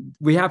 Not that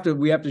we have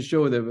to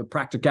show the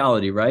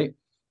practicality, right?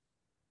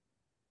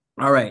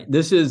 All right.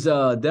 This is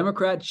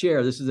Democrat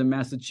chair. This is in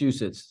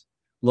Massachusetts.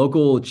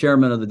 Local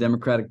chairman of the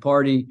Democratic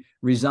Party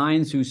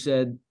resigns,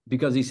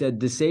 because he said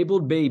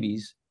disabled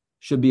babies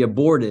should be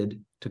aborted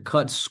to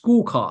cut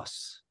school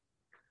costs.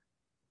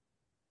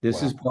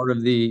 This is part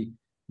of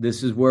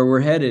this is where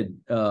we're headed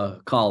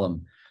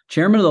column.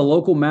 Chairman of the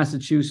local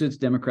Massachusetts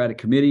Democratic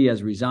Committee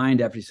has resigned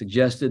after he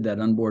suggested that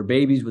unborn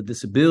babies with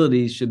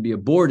disabilities should be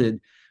aborted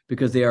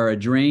because they are a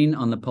drain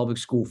on the public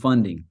school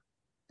funding.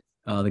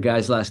 The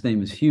guy's last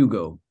name is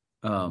Hugo.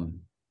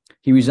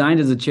 He resigned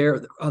as the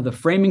chair of the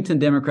Framingham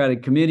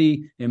Democratic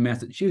Committee in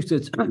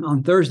Massachusetts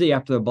on Thursday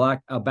after a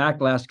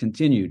backlash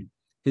continued.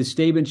 His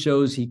statement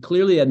shows he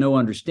clearly had no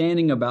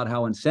understanding about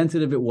how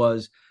insensitive it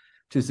was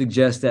to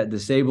suggest that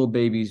disabled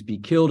babies be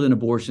killed in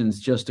abortions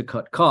just to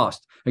cut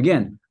costs.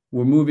 Again,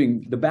 we're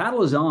moving. The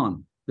battle is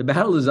on. The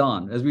battle is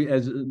on.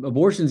 As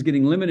abortion is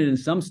getting limited in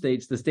some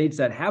states, the states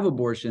that have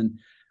abortion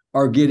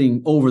are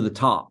getting over the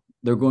top.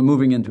 They're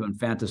moving into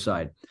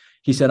infanticide.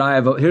 He said,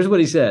 here's what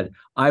he said.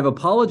 I've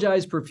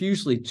apologized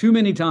profusely too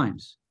many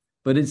times,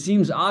 but it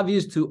seems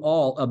obvious to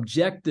all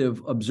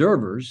objective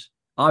observers,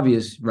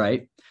 obvious,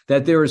 right,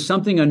 that there is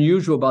something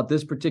unusual about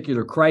this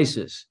particular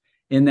crisis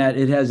in that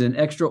it has an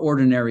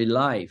extraordinary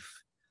life.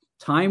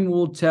 Time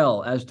will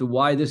tell as to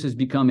why this has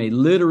become a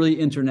literally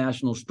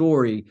international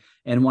story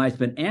and why it's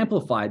been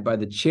amplified by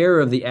the chair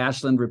of the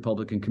Ashland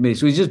Republican Committee.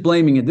 So he's just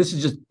blaming it. This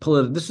is just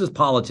this is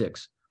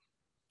politics.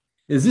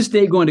 Is this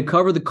state going to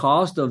cover the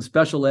cost of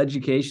special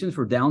education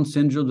for Down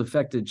syndrome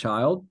affected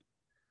child?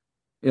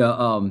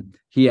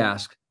 He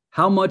asked.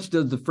 How much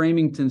does the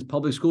Framingham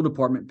Public School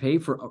Department pay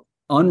for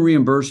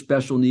unreimbursed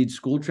special needs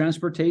school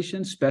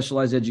transportation,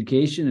 specialized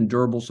education, and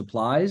durable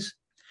supplies?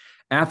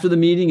 After the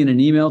meeting, in an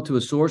email to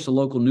a source, a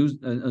local news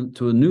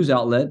to a news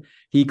outlet,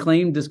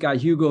 this guy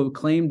Hugo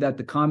claimed that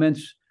the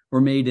comments were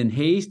made in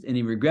haste and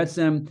he regrets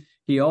them.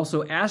 He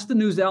also asked the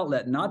news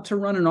outlet not to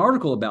run an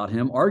article about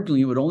him,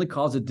 arguing it would only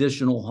cause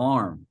additional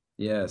harm.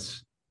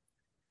 Yes.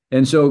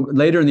 And so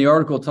later in the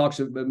article,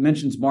 it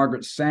mentions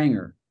Margaret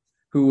Sanger,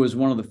 who was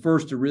one of the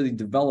first to really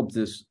develop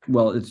this.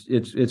 Well,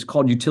 it's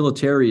called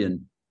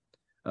utilitarian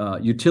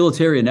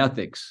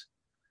ethics.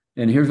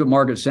 And here's what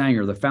Margaret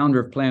Sanger, the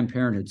founder of Planned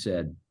Parenthood,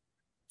 said.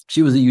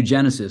 She was a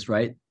eugenicist,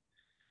 right?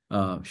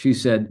 She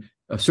said,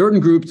 certain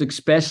groups,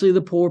 especially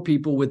the poor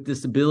people with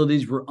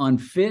disabilities, were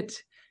unfit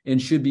and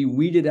should be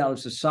weeded out of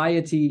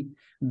society.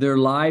 Their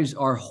lives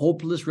are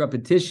hopeless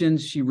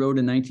repetitions, she wrote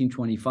in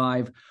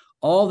 1925.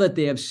 All that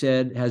they have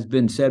said has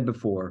been said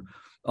before.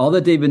 All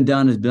that they've been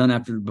done is done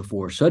after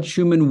before. Such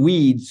human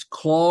weeds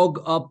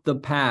clog up the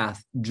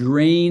path,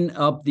 drain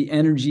up the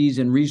energies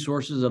and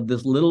resources of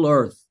this little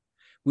earth.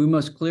 We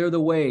must clear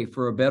the way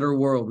for a better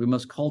world. We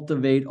must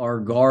cultivate our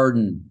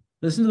garden.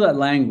 Listen to that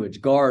language,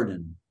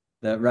 garden.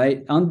 That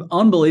right?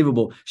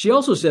 Unbelievable. She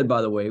also said,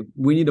 by the way,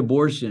 we need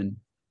abortion.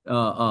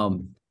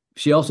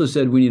 She also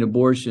said we need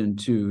abortion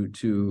to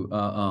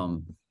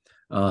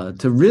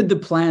rid the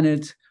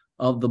planet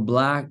of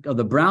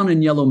the brown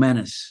and yellow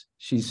menace.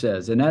 She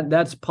says, and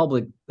that's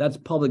public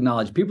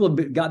knowledge. People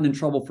have gotten in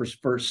trouble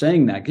for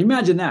saying that. Can you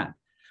imagine that?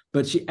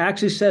 But she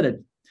actually said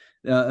it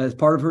as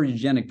part of her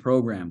eugenic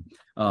program.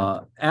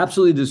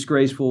 Absolutely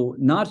disgraceful.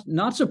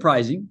 Not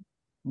surprising,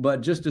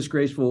 but just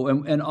disgraceful.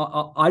 And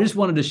I just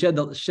wanted to shed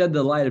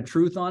the light of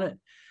truth on it,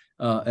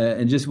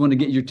 and just want to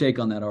get your take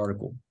on that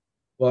article.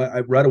 Well,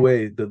 I right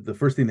away the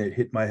first thing that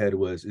hit my head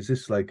was, is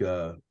this like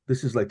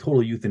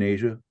total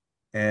euthanasia?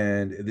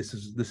 And this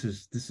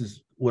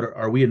is what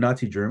are we in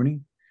Nazi Germany,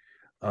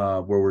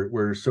 where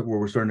we're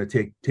starting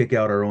to take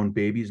out our own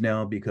babies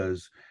now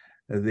because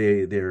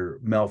they're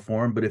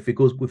malformed? But if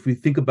we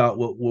think about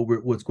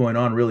what's going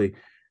on, really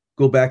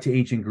go back to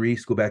ancient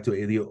Greece, go back to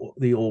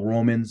the old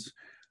Romans,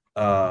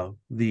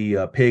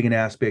 the pagan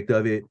aspect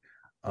of it,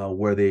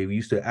 where they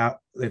used to,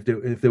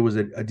 if there was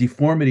a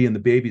deformity in the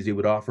babies, they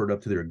would offer it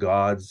up to their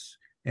gods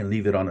and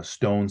leave it on a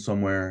stone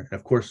somewhere. And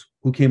of course,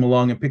 who came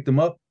along and picked them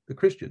up? The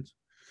Christians.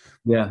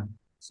 Yeah.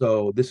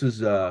 So this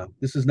is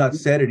not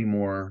said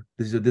anymore.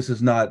 This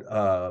is not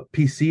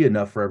PC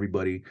enough for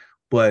everybody.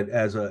 But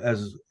as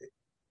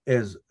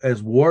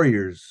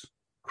warriors,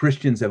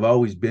 Christians have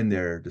always been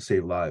there to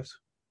save lives.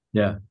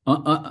 Yeah,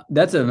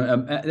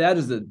 that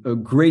is a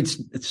great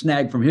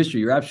snag from history.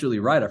 You're absolutely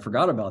right. I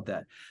forgot about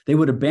that. They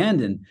would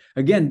abandon,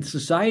 again,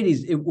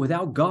 societies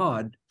without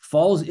God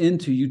falls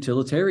into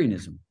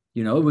utilitarianism.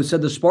 You know, it was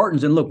said the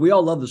Spartans, and look, we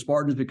all love the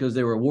Spartans because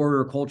they were a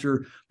warrior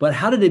culture. But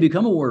how did they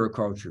become a warrior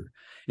culture?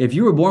 If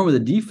you were born with a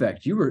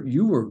defect, you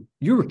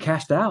were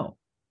cast out.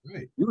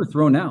 Right. You were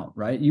thrown out.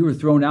 Right. You were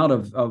thrown out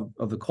of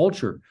the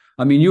culture.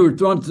 I mean, you were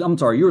thrown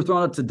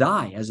out to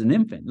die as an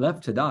infant,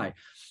 left to die.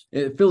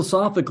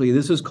 Philosophically,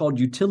 this is called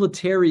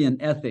utilitarian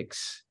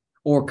ethics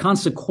or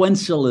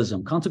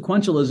consequentialism.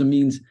 Consequentialism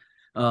means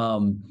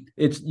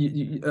it's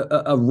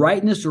a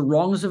rightness or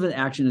wrongness of an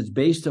action is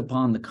based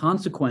upon the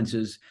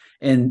consequences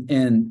and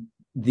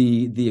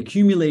the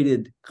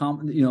accumulated,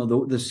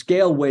 the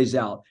scale weighs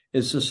out.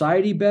 Is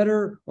society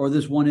better or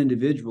this one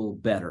individual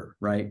better?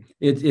 Right.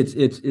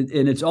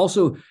 It's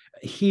also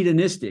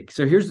hedonistic.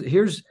 So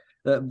here's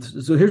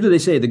So here's what they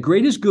say: the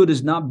greatest good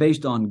is not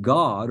based on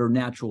God or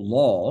natural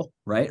law,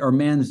 right, or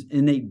man's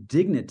innate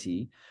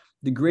dignity.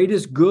 The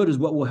greatest good is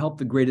what will help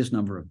the greatest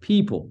number of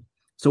people.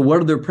 So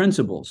what are their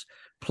principles?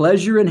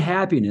 Pleasure and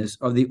happiness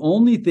are the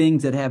only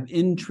things that have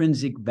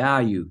intrinsic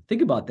value.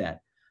 Think about that.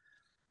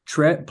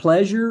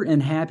 Pleasure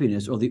and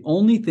happiness are the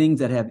only things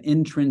that have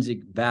intrinsic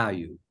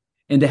value.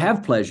 And to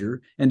have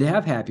pleasure and to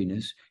have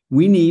happiness,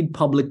 we need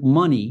public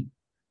money,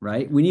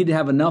 right? We need to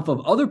have enough of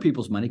other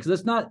people's money, because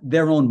it's not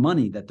their own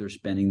money that they're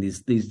spending,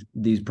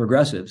 these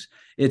progressives.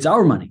 It's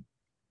our money.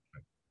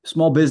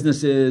 Small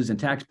businesses and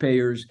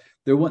taxpayers,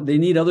 they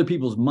need other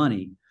people's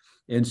money.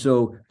 And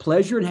so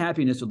pleasure and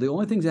happiness are the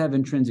only things that have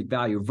intrinsic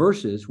value,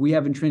 versus we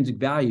have intrinsic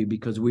value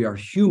because we are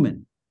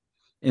human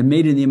and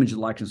made in the image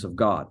and likeness of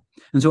God.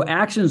 And so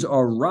actions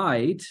are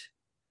right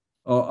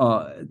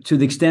to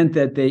the extent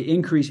that they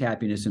increase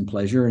happiness and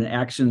pleasure, and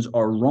actions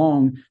are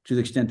wrong to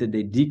the extent that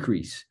they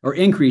decrease or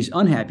increase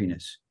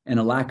unhappiness and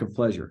a lack of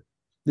pleasure.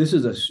 This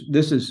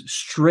is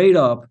straight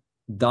up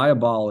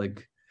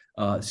diabolic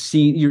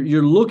scene.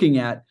 You're looking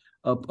at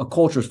a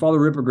culture, as Father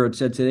Rippergard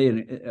said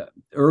today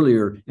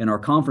earlier in our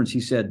conference.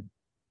 He said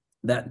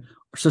that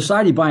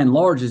society, by and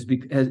large,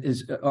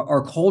 is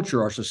our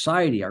culture, our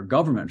society, our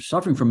government are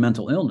suffering from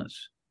mental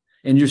illness,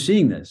 and you're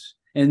seeing this,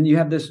 and you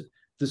have this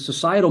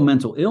societal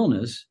mental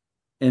illness,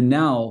 and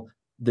now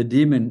the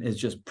demon is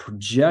just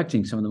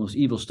projecting some of the most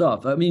evil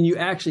stuff. I mean, you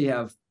actually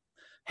have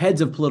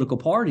heads of political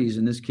parties,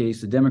 in this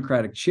case, the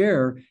Democratic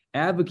chair,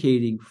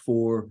 advocating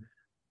for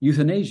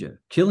euthanasia,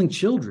 killing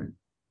children,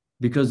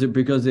 because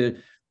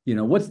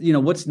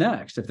what's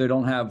next if they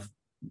don't have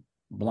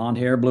blonde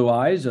hair, blue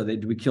eyes?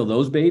 Do we kill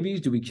those babies?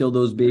 Do we kill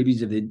those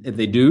babies if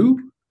they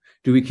do?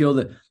 Do we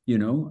kill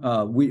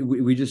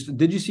we just,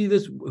 did you see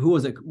this? Who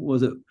was it?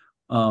 Was it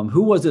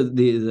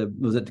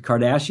the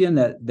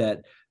Kardashian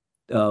that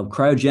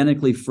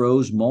cryogenically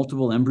froze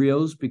multiple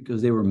embryos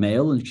because they were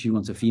male and she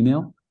wants a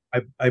female?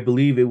 I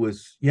believe it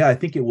was, I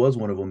think it was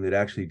one of them that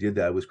actually did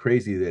that. It was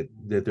crazy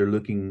that they're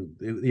looking,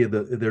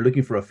 they're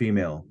looking for a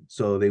female,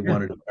 so they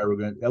wanted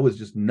that was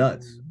just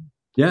nuts.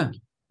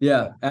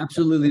 Yeah,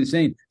 absolutely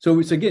insane. So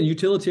it's, again,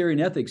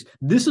 utilitarian ethics.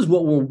 This is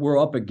what we're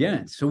up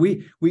against. So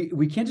we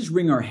can't just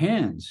wring our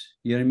hands.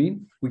 You know what I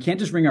mean? We can't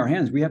just wring our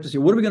hands. We have to say,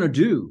 what are we going to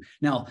do?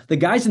 Now, the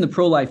guys in the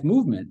pro-life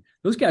movement,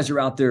 those guys are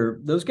out there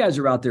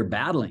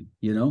battling,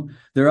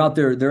 they're out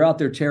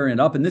there tearing it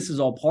up. And this is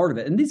all part of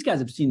it. And these guys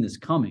have seen this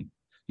coming,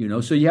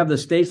 so you have the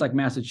states like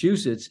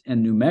Massachusetts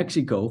and New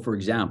Mexico, for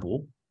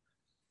example,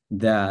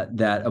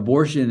 that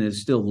abortion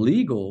is still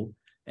legal.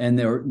 And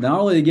they're not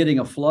only getting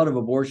a flood of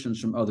abortions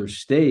from other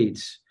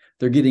states,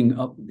 they're getting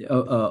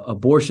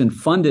abortion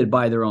funded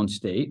by their own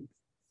state,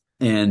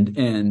 and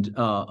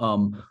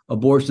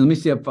abortion. Let me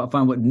see if I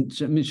find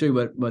let me show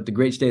you what the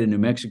great state of New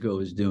Mexico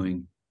is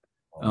doing.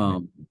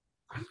 So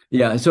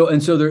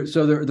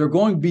they're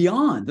going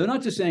beyond. They're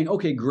not just saying,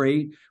 okay,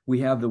 great, we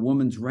have the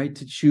woman's right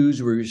to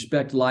choose, we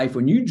respect life.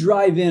 When you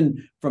drive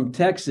in from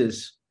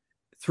Texas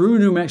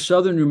through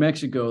southern New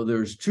Mexico,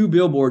 there's 2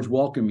 billboards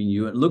welcoming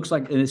you. It looks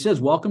like, and it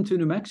says "Welcome to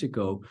New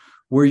Mexico,"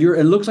 where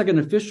it looks like an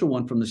official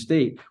one from the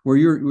state, where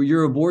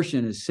your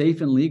abortion is safe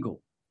and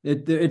legal.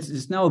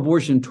 It's now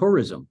abortion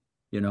tourism,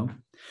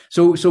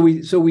 So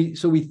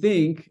we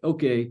think,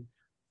 okay,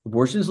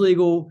 abortion is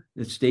legal.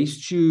 The states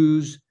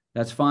choose.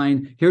 That's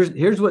fine.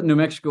 Here's what New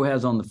Mexico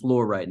has on the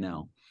floor right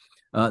now.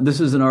 This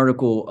is an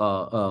article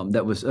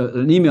that was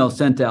an email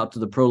sent out to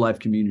the pro-life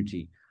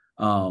community.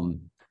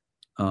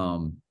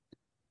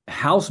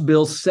 House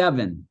Bill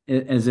 7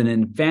 is an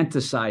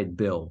infanticide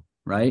bill,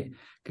 right?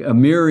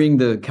 Mirroring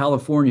the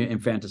California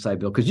infanticide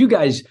bill. Because you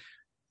guys,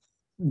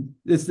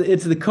 it's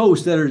the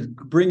coast that are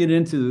bringing it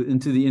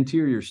into the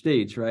interior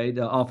states, right?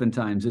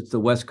 Oftentimes it's the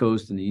West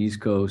Coast and the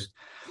East Coast.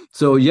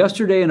 So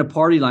yesterday in a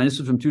party line, this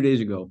was from 2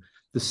 days ago,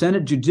 the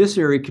Senate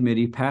Judiciary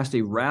Committee passed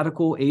a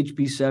radical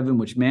HB 7,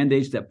 which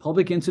mandates that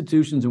public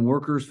institutions and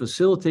workers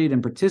facilitate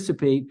and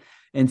participate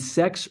in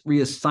sex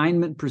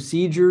reassignment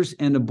procedures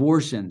and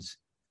abortions.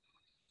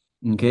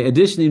 Okay.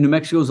 Additionally, New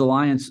Mexico's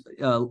Alliance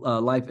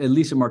Life,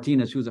 Elisa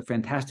Martinez, who's a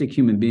fantastic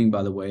human being,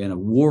 by the way, and a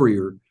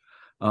warrior,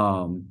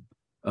 who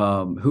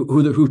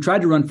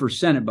tried to run for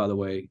Senate, by the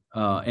way,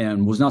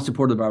 and was not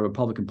supported by the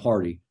Republican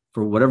Party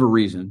for whatever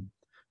reason.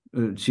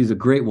 She's a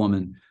great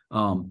woman.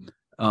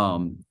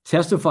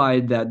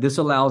 Testified that this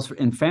allows for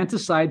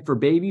infanticide for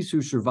babies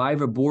who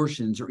survive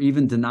abortions, or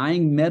even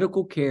denying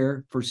medical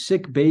care for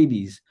sick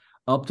babies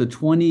up to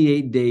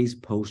 28 days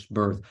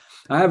post-birth.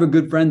 I have a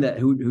good friend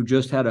who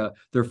just had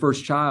their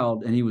first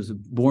child, and he was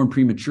born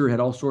premature, had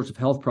all sorts of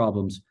health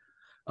problems.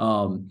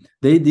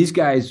 These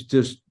guys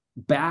just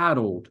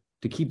battled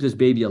to keep this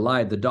baby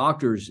alive. The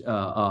doctors,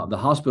 the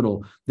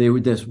hospital, they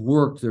would just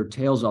work their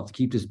tails off to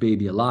keep this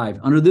baby alive.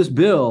 Under this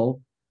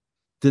bill,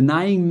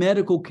 denying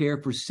medical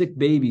care for sick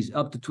babies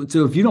up to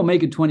so if you don't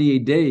make it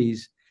 28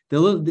 days,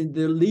 they'll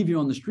leave you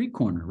on the street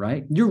corner,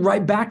 right? You're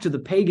right back to the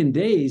pagan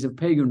days of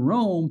pagan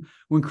Rome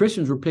when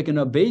Christians were picking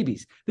up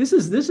babies. This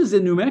is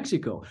in New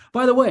Mexico.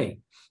 By the way,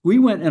 we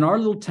went in our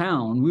little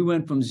town, we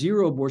went from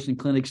 0 abortion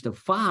clinics to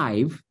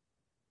 5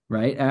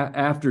 right,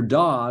 after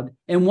Dodd,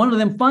 and one of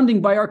them funding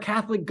by our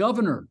Catholic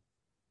governor,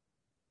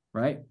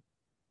 right?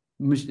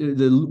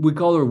 We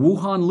call her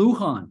Wuhan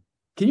Luhan.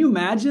 Can you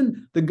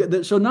imagine?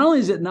 So not only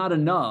is it not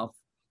enough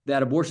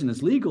that abortion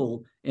is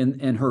legal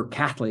in her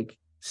Catholic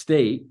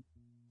state,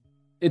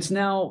 she's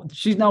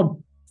now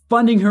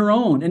funding her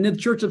own. And the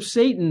Church of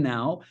Satan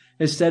now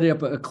has set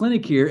up a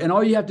clinic here, and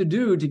all you have to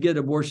do to get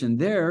abortion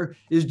there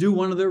is do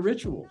one of their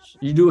rituals.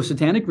 You do a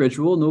satanic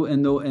ritual,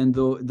 and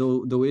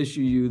they'll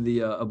issue you the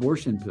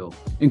abortion pill.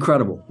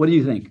 Incredible. What do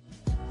you think?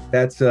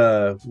 That's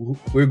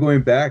we're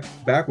going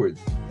backwards.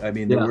 I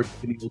mean, they're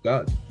worshiping evil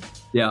gods.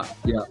 Yeah.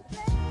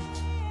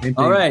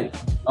 All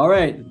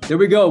right. There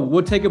we go.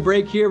 We'll take a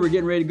break here. We're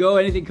getting ready to go.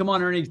 Anything? Come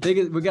on, Ernie. Take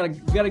it. We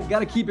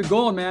gotta keep it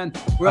going, man.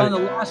 We're on the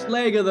last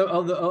leg of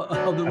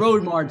the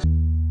road march.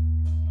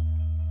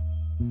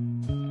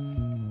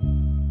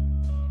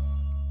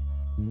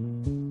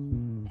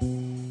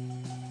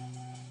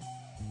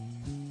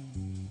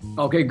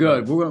 Okay,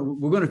 good.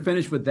 We're going to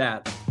finish with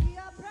that.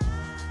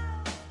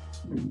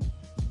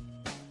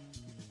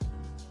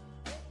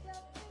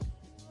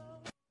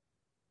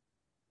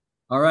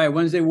 All right,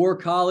 Wednesday War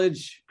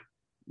College.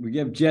 We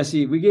gave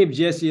Jesse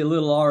a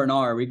little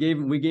R&R. We gave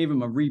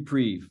him a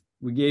reprieve.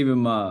 We gave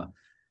him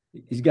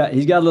he's got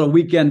a little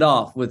weekend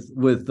off with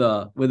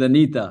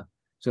Anita.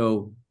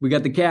 So we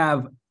got the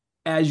Cav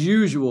as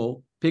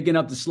usual picking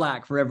up the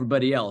slack for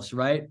everybody else,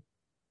 right?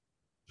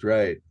 That's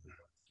right.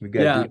 We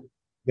got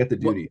the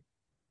duty.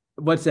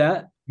 What's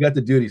that? You got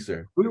the duty,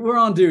 sir. We're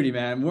on duty,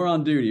 man. We're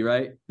on duty,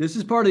 right? This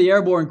is part of the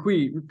airborne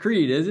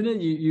creed, isn't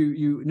it?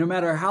 You no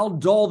matter how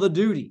dull the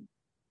duty,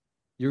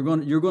 you're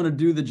going to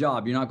do the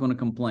job. You're not going to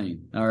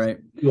complain. All right.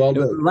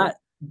 The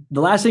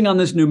last thing on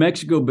this New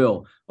Mexico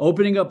bill,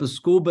 opening up a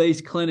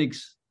school-based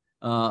clinics,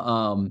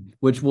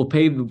 which will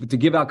pay to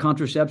give out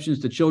contraceptions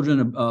to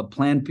children,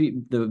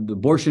 the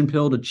abortion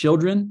pill to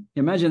children.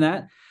 Imagine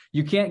that.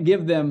 You can't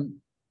give them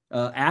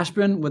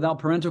aspirin without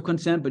parental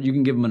consent, but you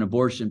can give them an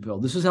abortion pill.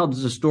 This is how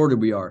distorted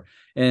we are.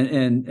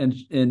 And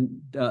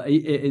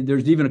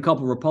there's even a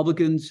couple of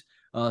Republicans,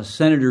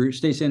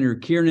 State Senator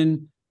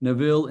Kiernan,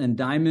 Neville, and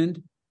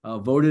Diamond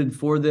voted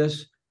for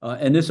this.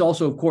 And this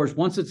also, of course,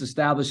 once it's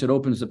established, it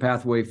opens the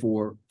pathway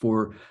for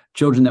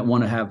children that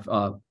want to have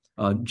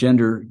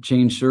gender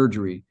change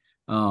surgery,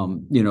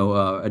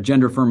 a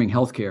gender affirming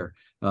healthcare,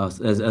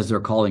 as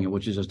they're calling it,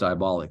 which is just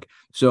diabolic.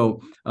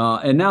 So,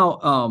 and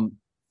now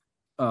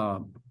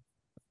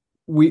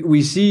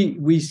we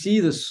see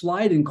the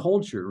slide in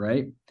culture,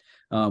 right?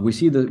 We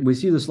see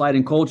the slide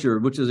in culture,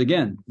 which is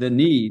again the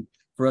need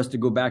for us to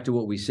go back to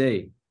what we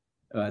say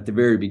at the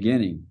very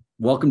beginning.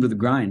 Welcome to the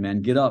grind,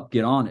 man. Get up,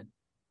 get on it.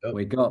 Yep.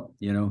 Wake up,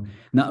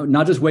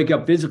 not just wake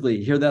up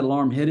physically, hear that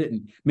alarm, hit it.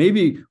 And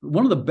maybe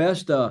one of the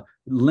best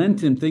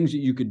Lenten things that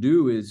you could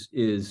do is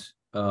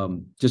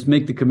just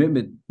make the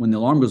commitment when the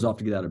alarm goes off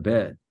to get out of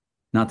bed,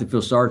 not to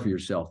feel sorry for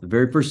yourself. The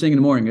very first thing in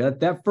the morning,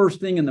 that first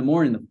thing in the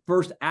morning, the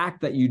first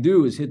act that you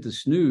do is hit the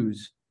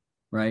snooze,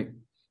 right?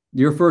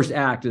 Your first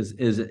act is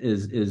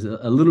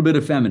a little bit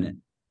effeminate.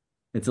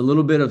 It's a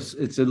little bit of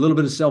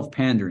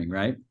self-pandering,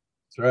 right?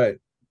 That's right.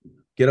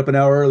 Get up an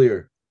hour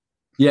earlier.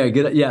 Yeah,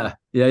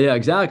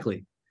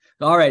 exactly.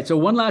 All right. So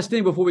one last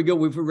thing before we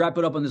wrap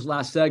it up on this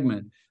last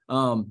segment.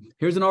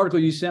 Here's an article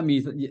you sent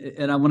me,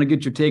 and I want to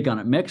get your take on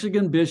it.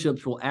 Mexican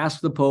bishops will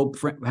ask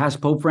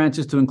Pope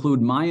Francis to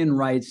include Mayan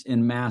rites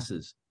in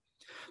masses.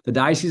 The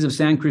Diocese of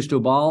San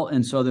Cristobal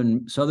in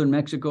southern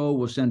Mexico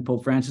will send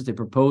Pope Francis a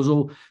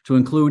proposal to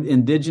include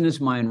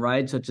indigenous Mayan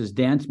rites such as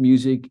dance,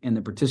 music, and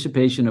the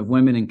participation of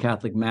women in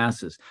Catholic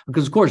masses.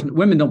 Because, of course,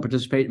 women don't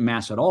participate in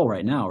mass at all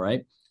right now,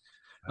 right?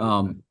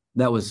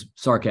 That was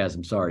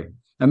sarcasm. Sorry.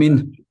 I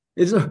mean,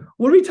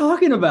 what are we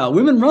talking about?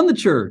 Women run the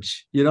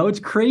church. It's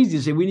crazy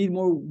to say we need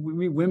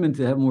women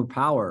to have more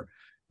power.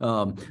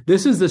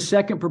 This is the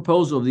second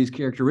proposal of these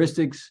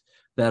characteristics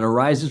that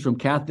arises from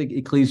Catholic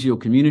ecclesial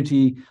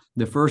community.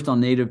 The first on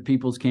native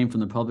peoples came from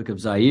the Republic of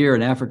Zaire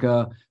in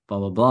Africa, blah,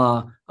 blah,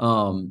 blah.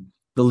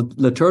 The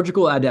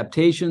liturgical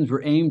adaptations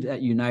were aimed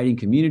at uniting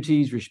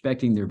communities,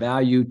 respecting their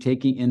value,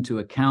 taking into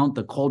account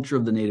the culture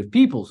of the native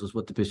peoples, is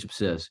what the bishop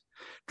says.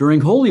 During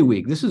Holy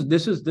Week, this is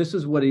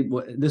what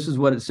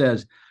it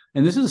says,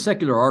 and this is a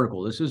secular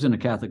article. This isn't a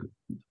Catholic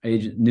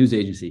news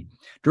agency.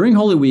 During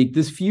Holy Week,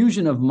 this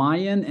fusion of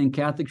Mayan and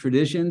Catholic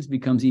traditions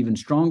becomes even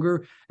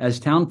stronger as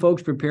town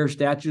folks prepare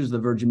statues of the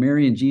Virgin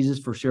Mary and Jesus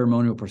for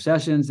ceremonial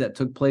processions that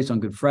took place on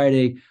Good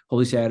Friday,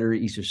 Holy Saturday,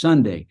 Easter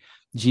Sunday.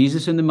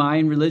 Jesus in the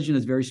Mayan religion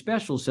is very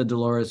special, said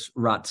Dolores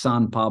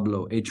Ratzan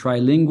Pablo, a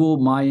trilingual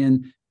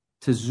Mayan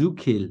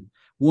Tezuquil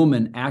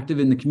woman active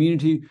in the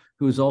community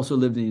who has also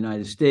lived in the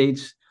United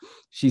States.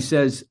 She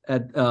says,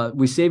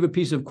 we save a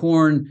piece of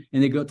corn,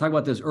 and they go talk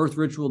about this earth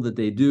ritual that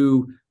they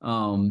do.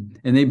 And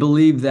they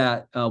believe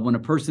that when a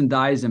person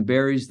dies and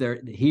buries,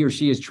 he or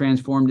she is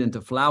transformed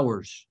into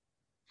flowers.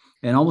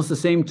 And almost at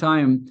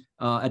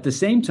the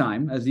same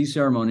time as these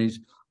ceremonies,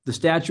 the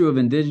statue of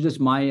indigenous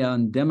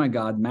Mayan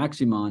demigod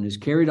Maximon is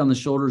carried on the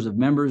shoulders of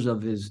members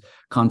of his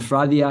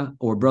confradia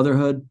or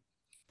brotherhood.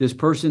 This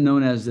person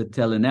known as the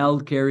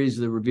Telenel carries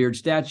the revered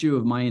statue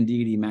of Mayan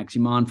deity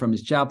Maximon from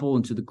his chapel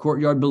into the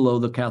courtyard below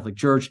the Catholic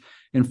Church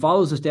and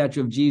follows the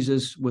statue of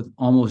Jesus with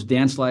almost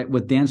dance-like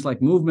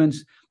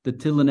movements. The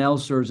Telenel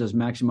serves as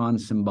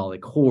Maximon's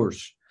symbolic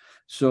horse.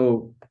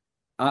 So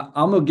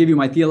I'm going to give you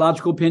my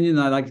theological opinion,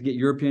 and I'd like to get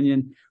your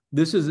opinion.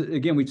 This is,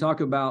 again, we talk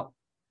about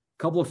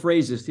a couple of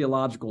phrases,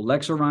 theological,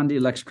 lex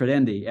orandi, lex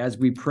credendi. As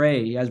we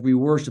pray, as we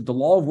worship, the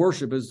law of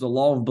worship is the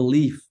law of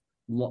belief.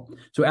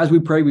 So as we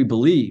pray, we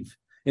believe.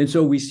 And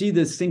so we see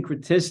this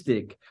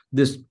syncretism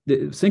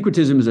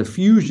is a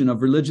fusion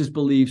of religious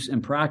beliefs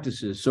and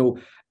practices. So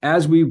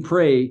as we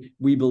pray,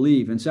 we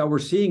believe. And so we're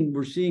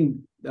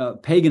seeing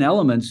pagan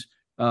elements.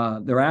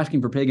 They're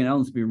asking for pagan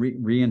elements to be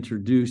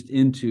reintroduced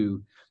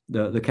into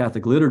the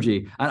Catholic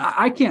liturgy.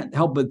 I can't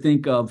help but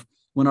think of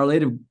when Our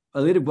Lady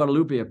of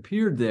Guadalupe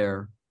appeared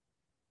there.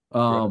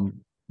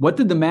 What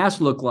did the Mass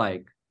look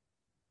like?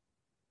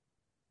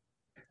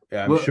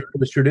 Yeah, I'm sure it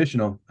was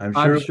traditional. I'm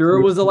sure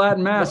it was the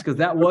Latin Mass, because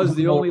that was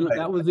the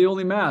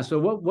only Mass. So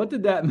what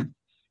did that?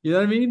 You know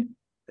what I mean?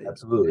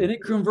 Absolutely. And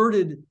it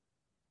converted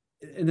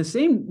in the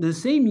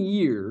same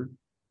year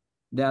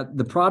that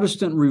the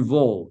Protestant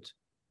revolt.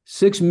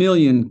 6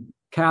 million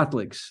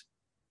Catholics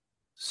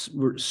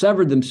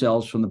severed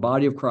themselves from the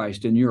body of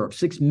Christ in Europe.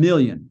 6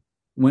 million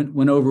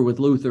went over with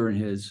Luther and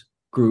his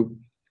group.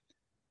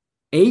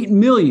 8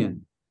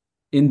 million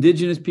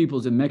indigenous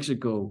peoples in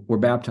Mexico were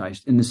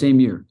baptized in the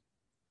same year.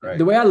 Right.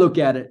 The way I look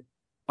at it,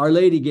 Our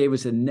Lady gave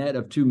us a net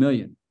of 2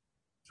 million.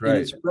 Right.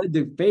 And it spread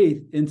the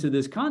faith into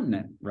this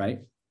continent, right?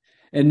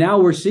 And now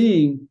we're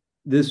seeing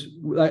this,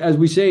 as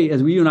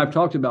you and I've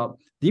talked about,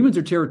 demons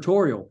are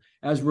territorial.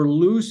 As we're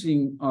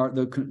losing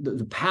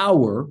the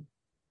power,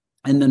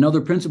 and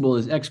another principle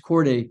is ex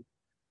corde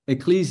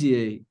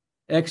ecclesiae,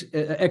 ex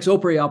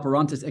opere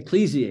operantis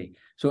ecclesiae.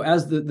 So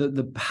as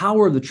the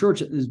power of the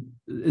church is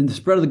in the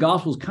spread of the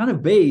gospel is kind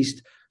of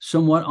based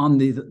somewhat on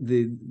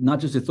the not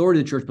just authority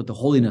of the church, but the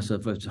holiness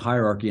of its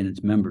hierarchy and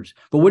its members.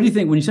 But what do you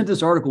think when you sent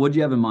this article? What did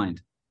you have in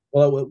mind?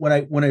 Well, when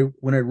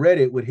I read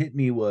it, what hit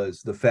me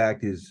was the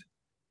fact is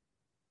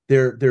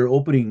they're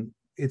opening.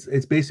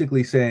 It's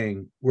basically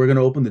saying we're going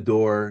to open the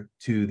door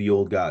to the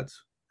old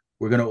gods.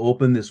 We're going to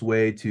open this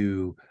way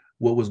to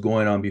what was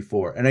going on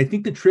before. And I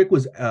think the trick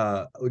was,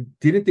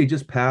 didn't they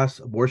just pass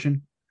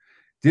abortion?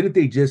 Didn't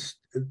they just,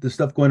 the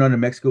stuff going on in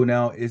Mexico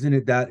now,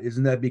 isn't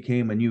that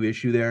became a new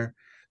issue there?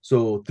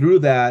 So through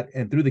that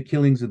and through the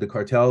killings of the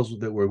cartels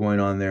that were going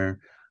on there,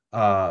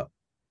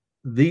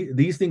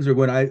 these things are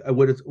going.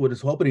 What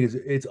is happening is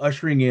it's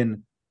ushering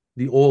in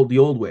the old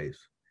ways,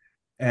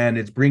 and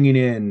it's bringing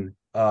in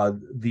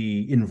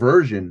the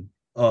inversion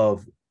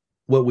of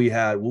what we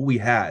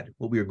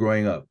were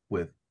growing up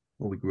with,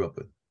 what we grew up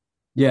with.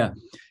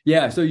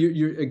 Yeah. So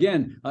you're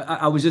again.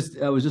 I was just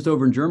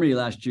over in Germany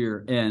last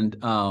year, and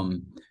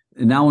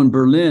now in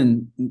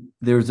Berlin,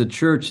 there's a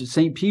church,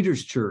 St.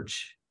 Peter's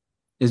Church,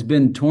 has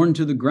been torn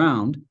to the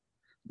ground,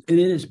 and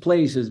in its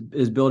place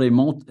is built a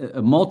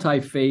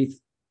multi-faith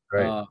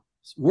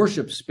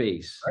worship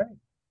space.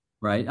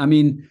 Right. I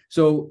mean,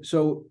 so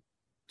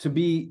to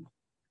be,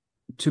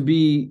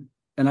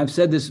 and I've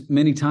said this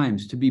many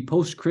times, to be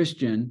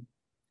post-Christian,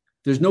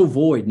 there's no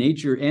void.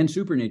 Nature and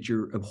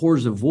supernature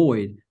abhors a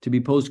void. To be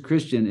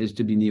post-Christian is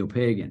to be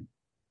neo-pagan.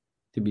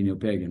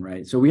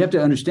 Right? So we have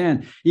to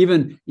understand.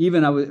 Even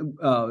I was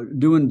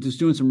doing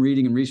some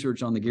reading and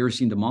research on the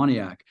Gerasene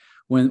demoniac.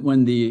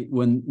 When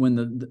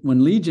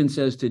Legion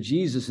says to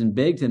Jesus and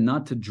begged him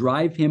not to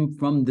drive him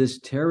from this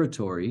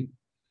territory,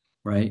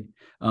 right?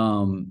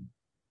 Demons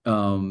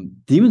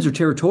are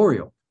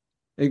territorial.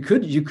 You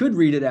could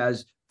read it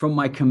as from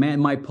my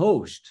command, my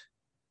post.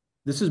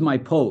 This is my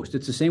post.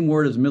 It's the same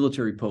word as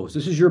military post.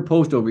 This is your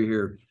post over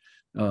here.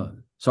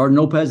 Sergeant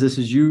Lopez, this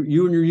is you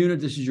and your unit,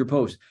 this is your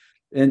post.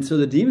 And so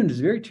the demon is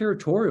very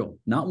territorial,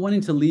 not wanting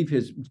to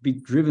be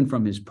driven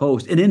from his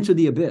post and into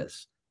the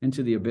abyss.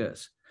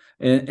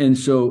 And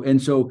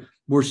so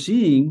we're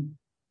seeing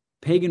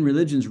pagan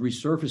religions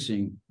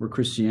resurfacing where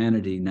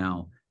Christianity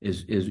now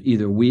is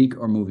either weak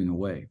or moving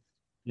away.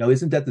 Now,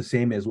 isn't that the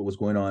same as what was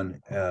going on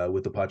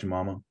with the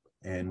Pachamama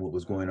and what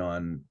was going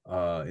on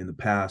in the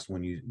past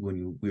when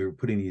we're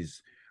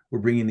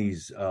bringing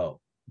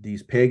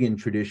these pagan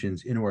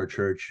traditions into our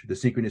church, the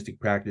synchronistic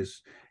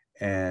practice,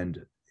 and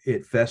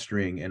it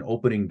festering and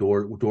opening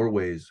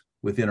doorways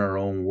within our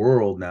own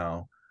world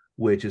now,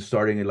 which is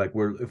starting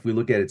if we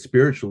look at it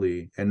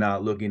spiritually and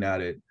not looking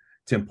at it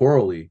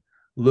temporally,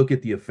 look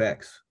at the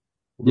effects.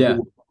 Look at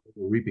what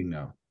we're reaping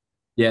now.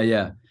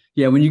 Yeah.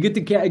 When you get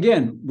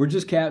again, we're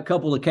just a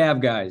couple of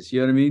cav guys. You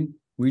know what I mean?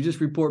 We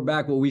just report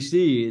back what we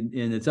see, and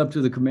it's up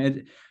to the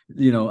command.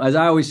 As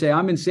I always say,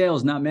 I'm in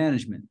sales, not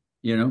management.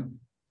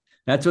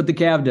 That's what the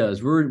cav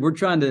does. We're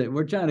trying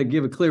to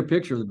give a clear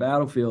picture of the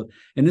battlefield,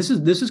 and this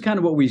is kind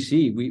of what we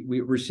see.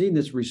 We're seeing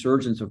this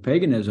resurgence of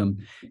paganism,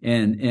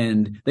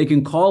 and they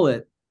can call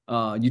it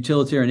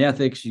utilitarian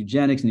ethics,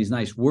 eugenics, and these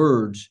nice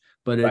words,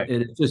 but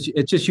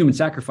it's just human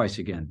sacrifice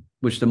again,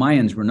 which the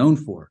Mayans were known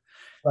for.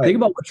 Right. Think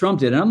about what Trump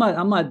did. And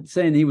I'm not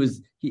saying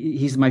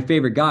he's my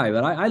favorite guy,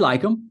 but I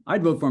like him.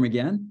 I'd vote for him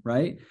again,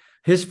 right?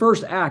 His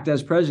first act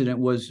as president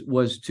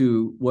was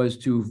to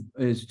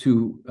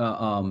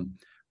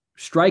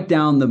strike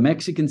down the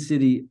Mexico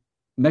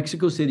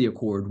City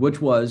Accord, which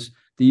was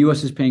the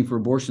U.S. is paying for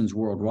abortions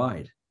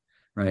worldwide,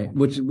 right?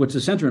 Which is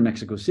a center in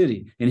Mexico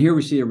City, and here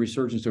we see a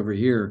resurgence over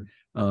here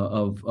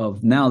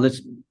of now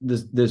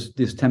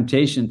this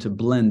temptation to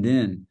blend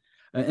in.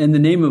 In the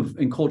name of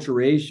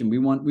enculturation, we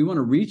want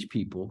to reach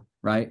people,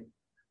 right?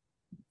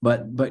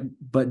 But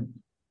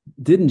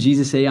didn't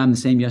Jesus say, "I'm the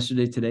same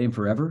yesterday, today, and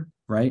forever"?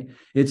 Right?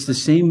 It's the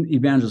same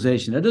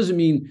evangelization. That doesn't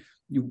mean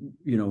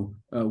you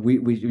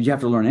have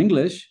to learn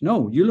English.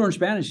 No, you learn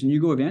Spanish and you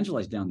go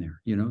evangelize down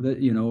there.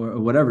 Or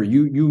whatever.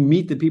 You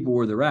meet the people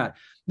where they're at.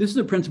 This is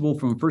a principle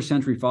from first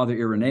century Father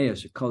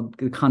Irenaeus called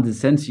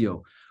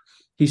condescensio.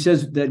 He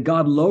says that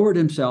God lowered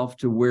himself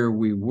to where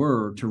we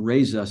were to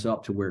raise us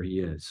up to where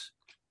he is.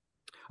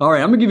 All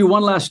right, I'm going to give you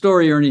one last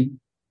story, Ernie.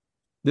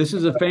 This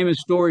is a famous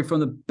story from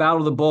the Battle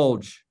of the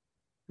Bulge.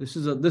 This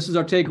is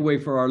our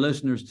takeaway for our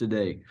listeners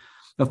today.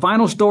 The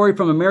final story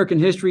from American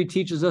history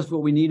teaches us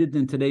what we needed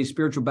in today's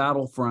spiritual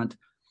battlefront.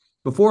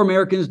 Before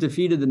Americans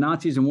defeated the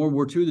Nazis in World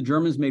War II, the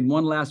Germans made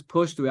one last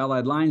push through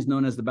Allied lines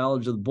known as the Battle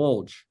of the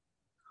Bulge.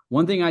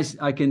 One thing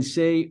I can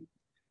say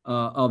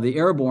of the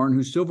airborne,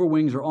 whose silver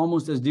wings are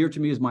almost as dear to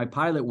me as my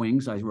pilot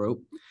wings, I wrote,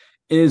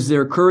 is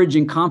their courage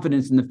and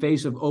confidence in the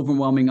face of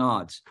overwhelming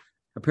odds.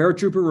 A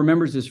paratrooper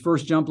remembers his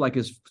first jump like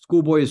his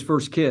schoolboy's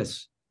first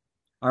kiss.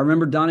 I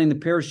remember donning the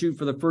parachute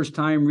for the first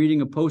time,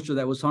 reading a poster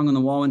that was hung on the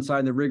wall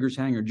inside the rigger's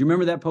hangar. Do you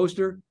remember that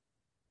poster?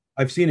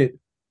 I've seen it.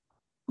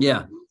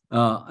 Yeah.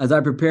 As I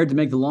prepared to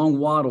make the long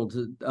waddle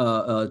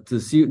to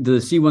see the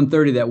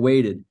C-130 that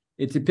waited,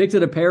 it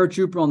depicted a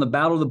paratrooper on the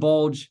Battle of the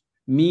Bulge,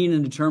 mean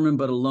and determined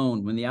but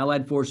alone, when the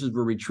Allied forces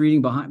were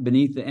retreating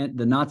beneath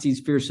the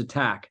Nazis' fierce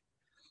attack.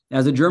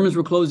 As the Germans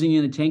were closing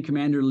in, a tank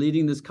commander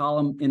leading this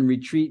column in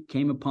retreat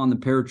came upon the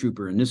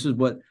paratrooper, and this is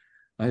what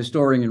a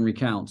historian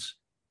recounts.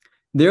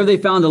 There they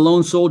found a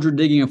lone soldier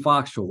digging a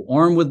foxhole,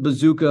 armed with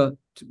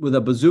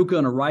a bazooka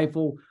and a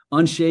rifle,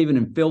 unshaven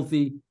and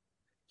filthy.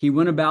 He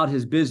went about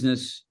his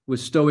business with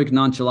stoic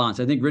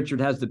nonchalance. I think Richard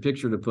has the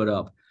picture to put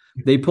up.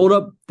 They pulled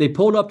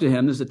up to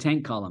him. This is a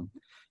tank column,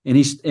 and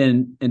he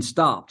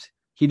stopped.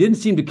 He didn't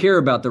seem to care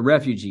about the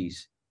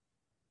refugees.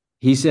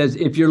 He says,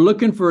 "If you're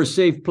looking for a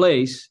safe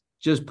place,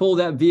 just pull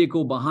that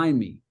vehicle behind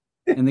me."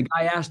 And the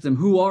guy asked him,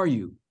 "Who are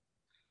you?"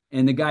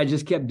 And the guy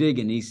just kept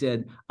digging. He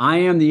said, "I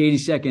am the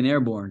 82nd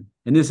Airborne,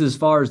 and this is as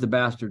far as the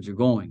bastards are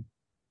going."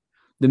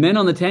 The men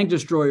on the tank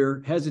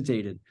destroyer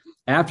hesitated.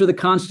 After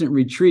constant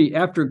retreats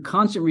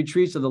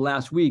of the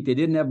last week, they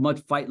didn't have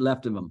much fight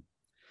left of them.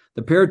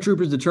 The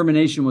paratroopers'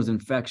 determination was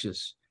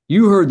infectious.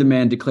 "You heard the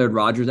man," declared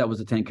Rogers. That was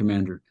the tank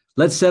commander.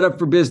 "Let's set up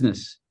for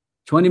business."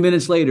 20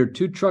 minutes later,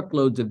 2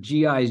 truckloads of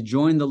GIs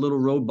joined the little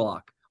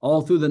roadblock.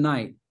 All through the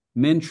night,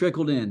 men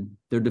trickled in.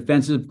 Their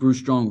defensive grew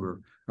stronger.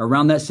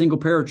 Around that single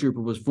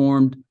paratrooper was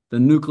formed the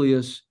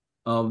nucleus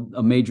of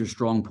a major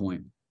strong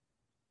point.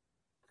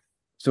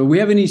 So we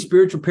have any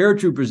spiritual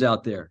paratroopers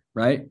out there,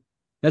 right?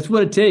 That's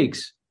what it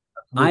takes.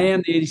 I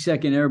am the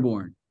 82nd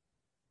Airborne.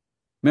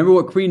 Remember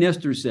what Queen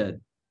Esther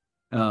said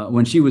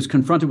when she was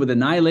confronted with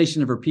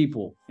annihilation of her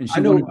people. And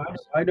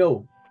I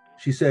know.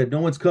 She said, "No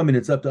one's coming.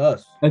 It's up to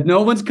us." And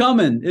no one's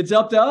coming. It's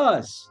up to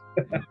us.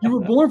 You were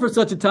born for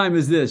such a time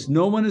as this.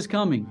 No one is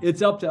coming.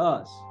 It's up to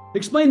us.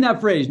 Explain that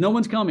phrase. No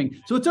one's coming.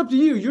 So it's up to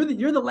you.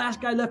 You're the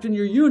last guy left in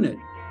your unit.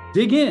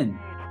 Dig in.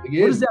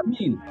 What does that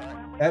mean?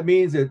 That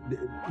means that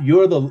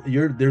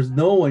there's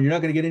no one. You're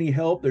not going to get any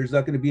help. There's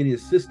not going to be any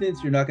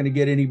assistance. You're not going to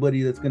get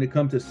anybody that's going to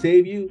come to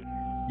save you.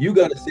 You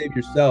got to save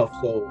yourself.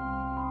 So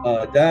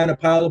die in a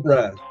pile of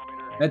brass.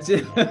 That's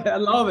it. I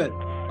love it.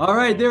 All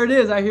right, there it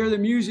is. I hear the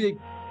music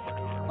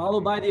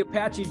followed by the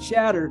Apache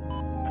chatter.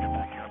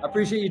 I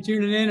appreciate you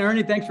tuning in.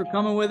 Ernie, thanks for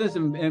coming with us,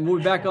 and we'll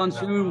be back on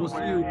soon. We'll see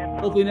you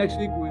hopefully next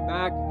week. We'll be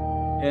back,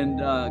 and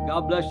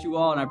God bless you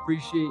all. And I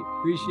appreciate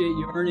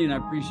you, Ernie, and I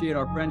appreciate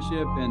our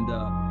friendship. And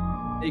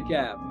take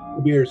care. Good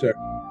to be here, sir.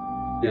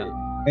 Yeah.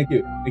 Thank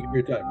you. Thank you for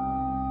your time.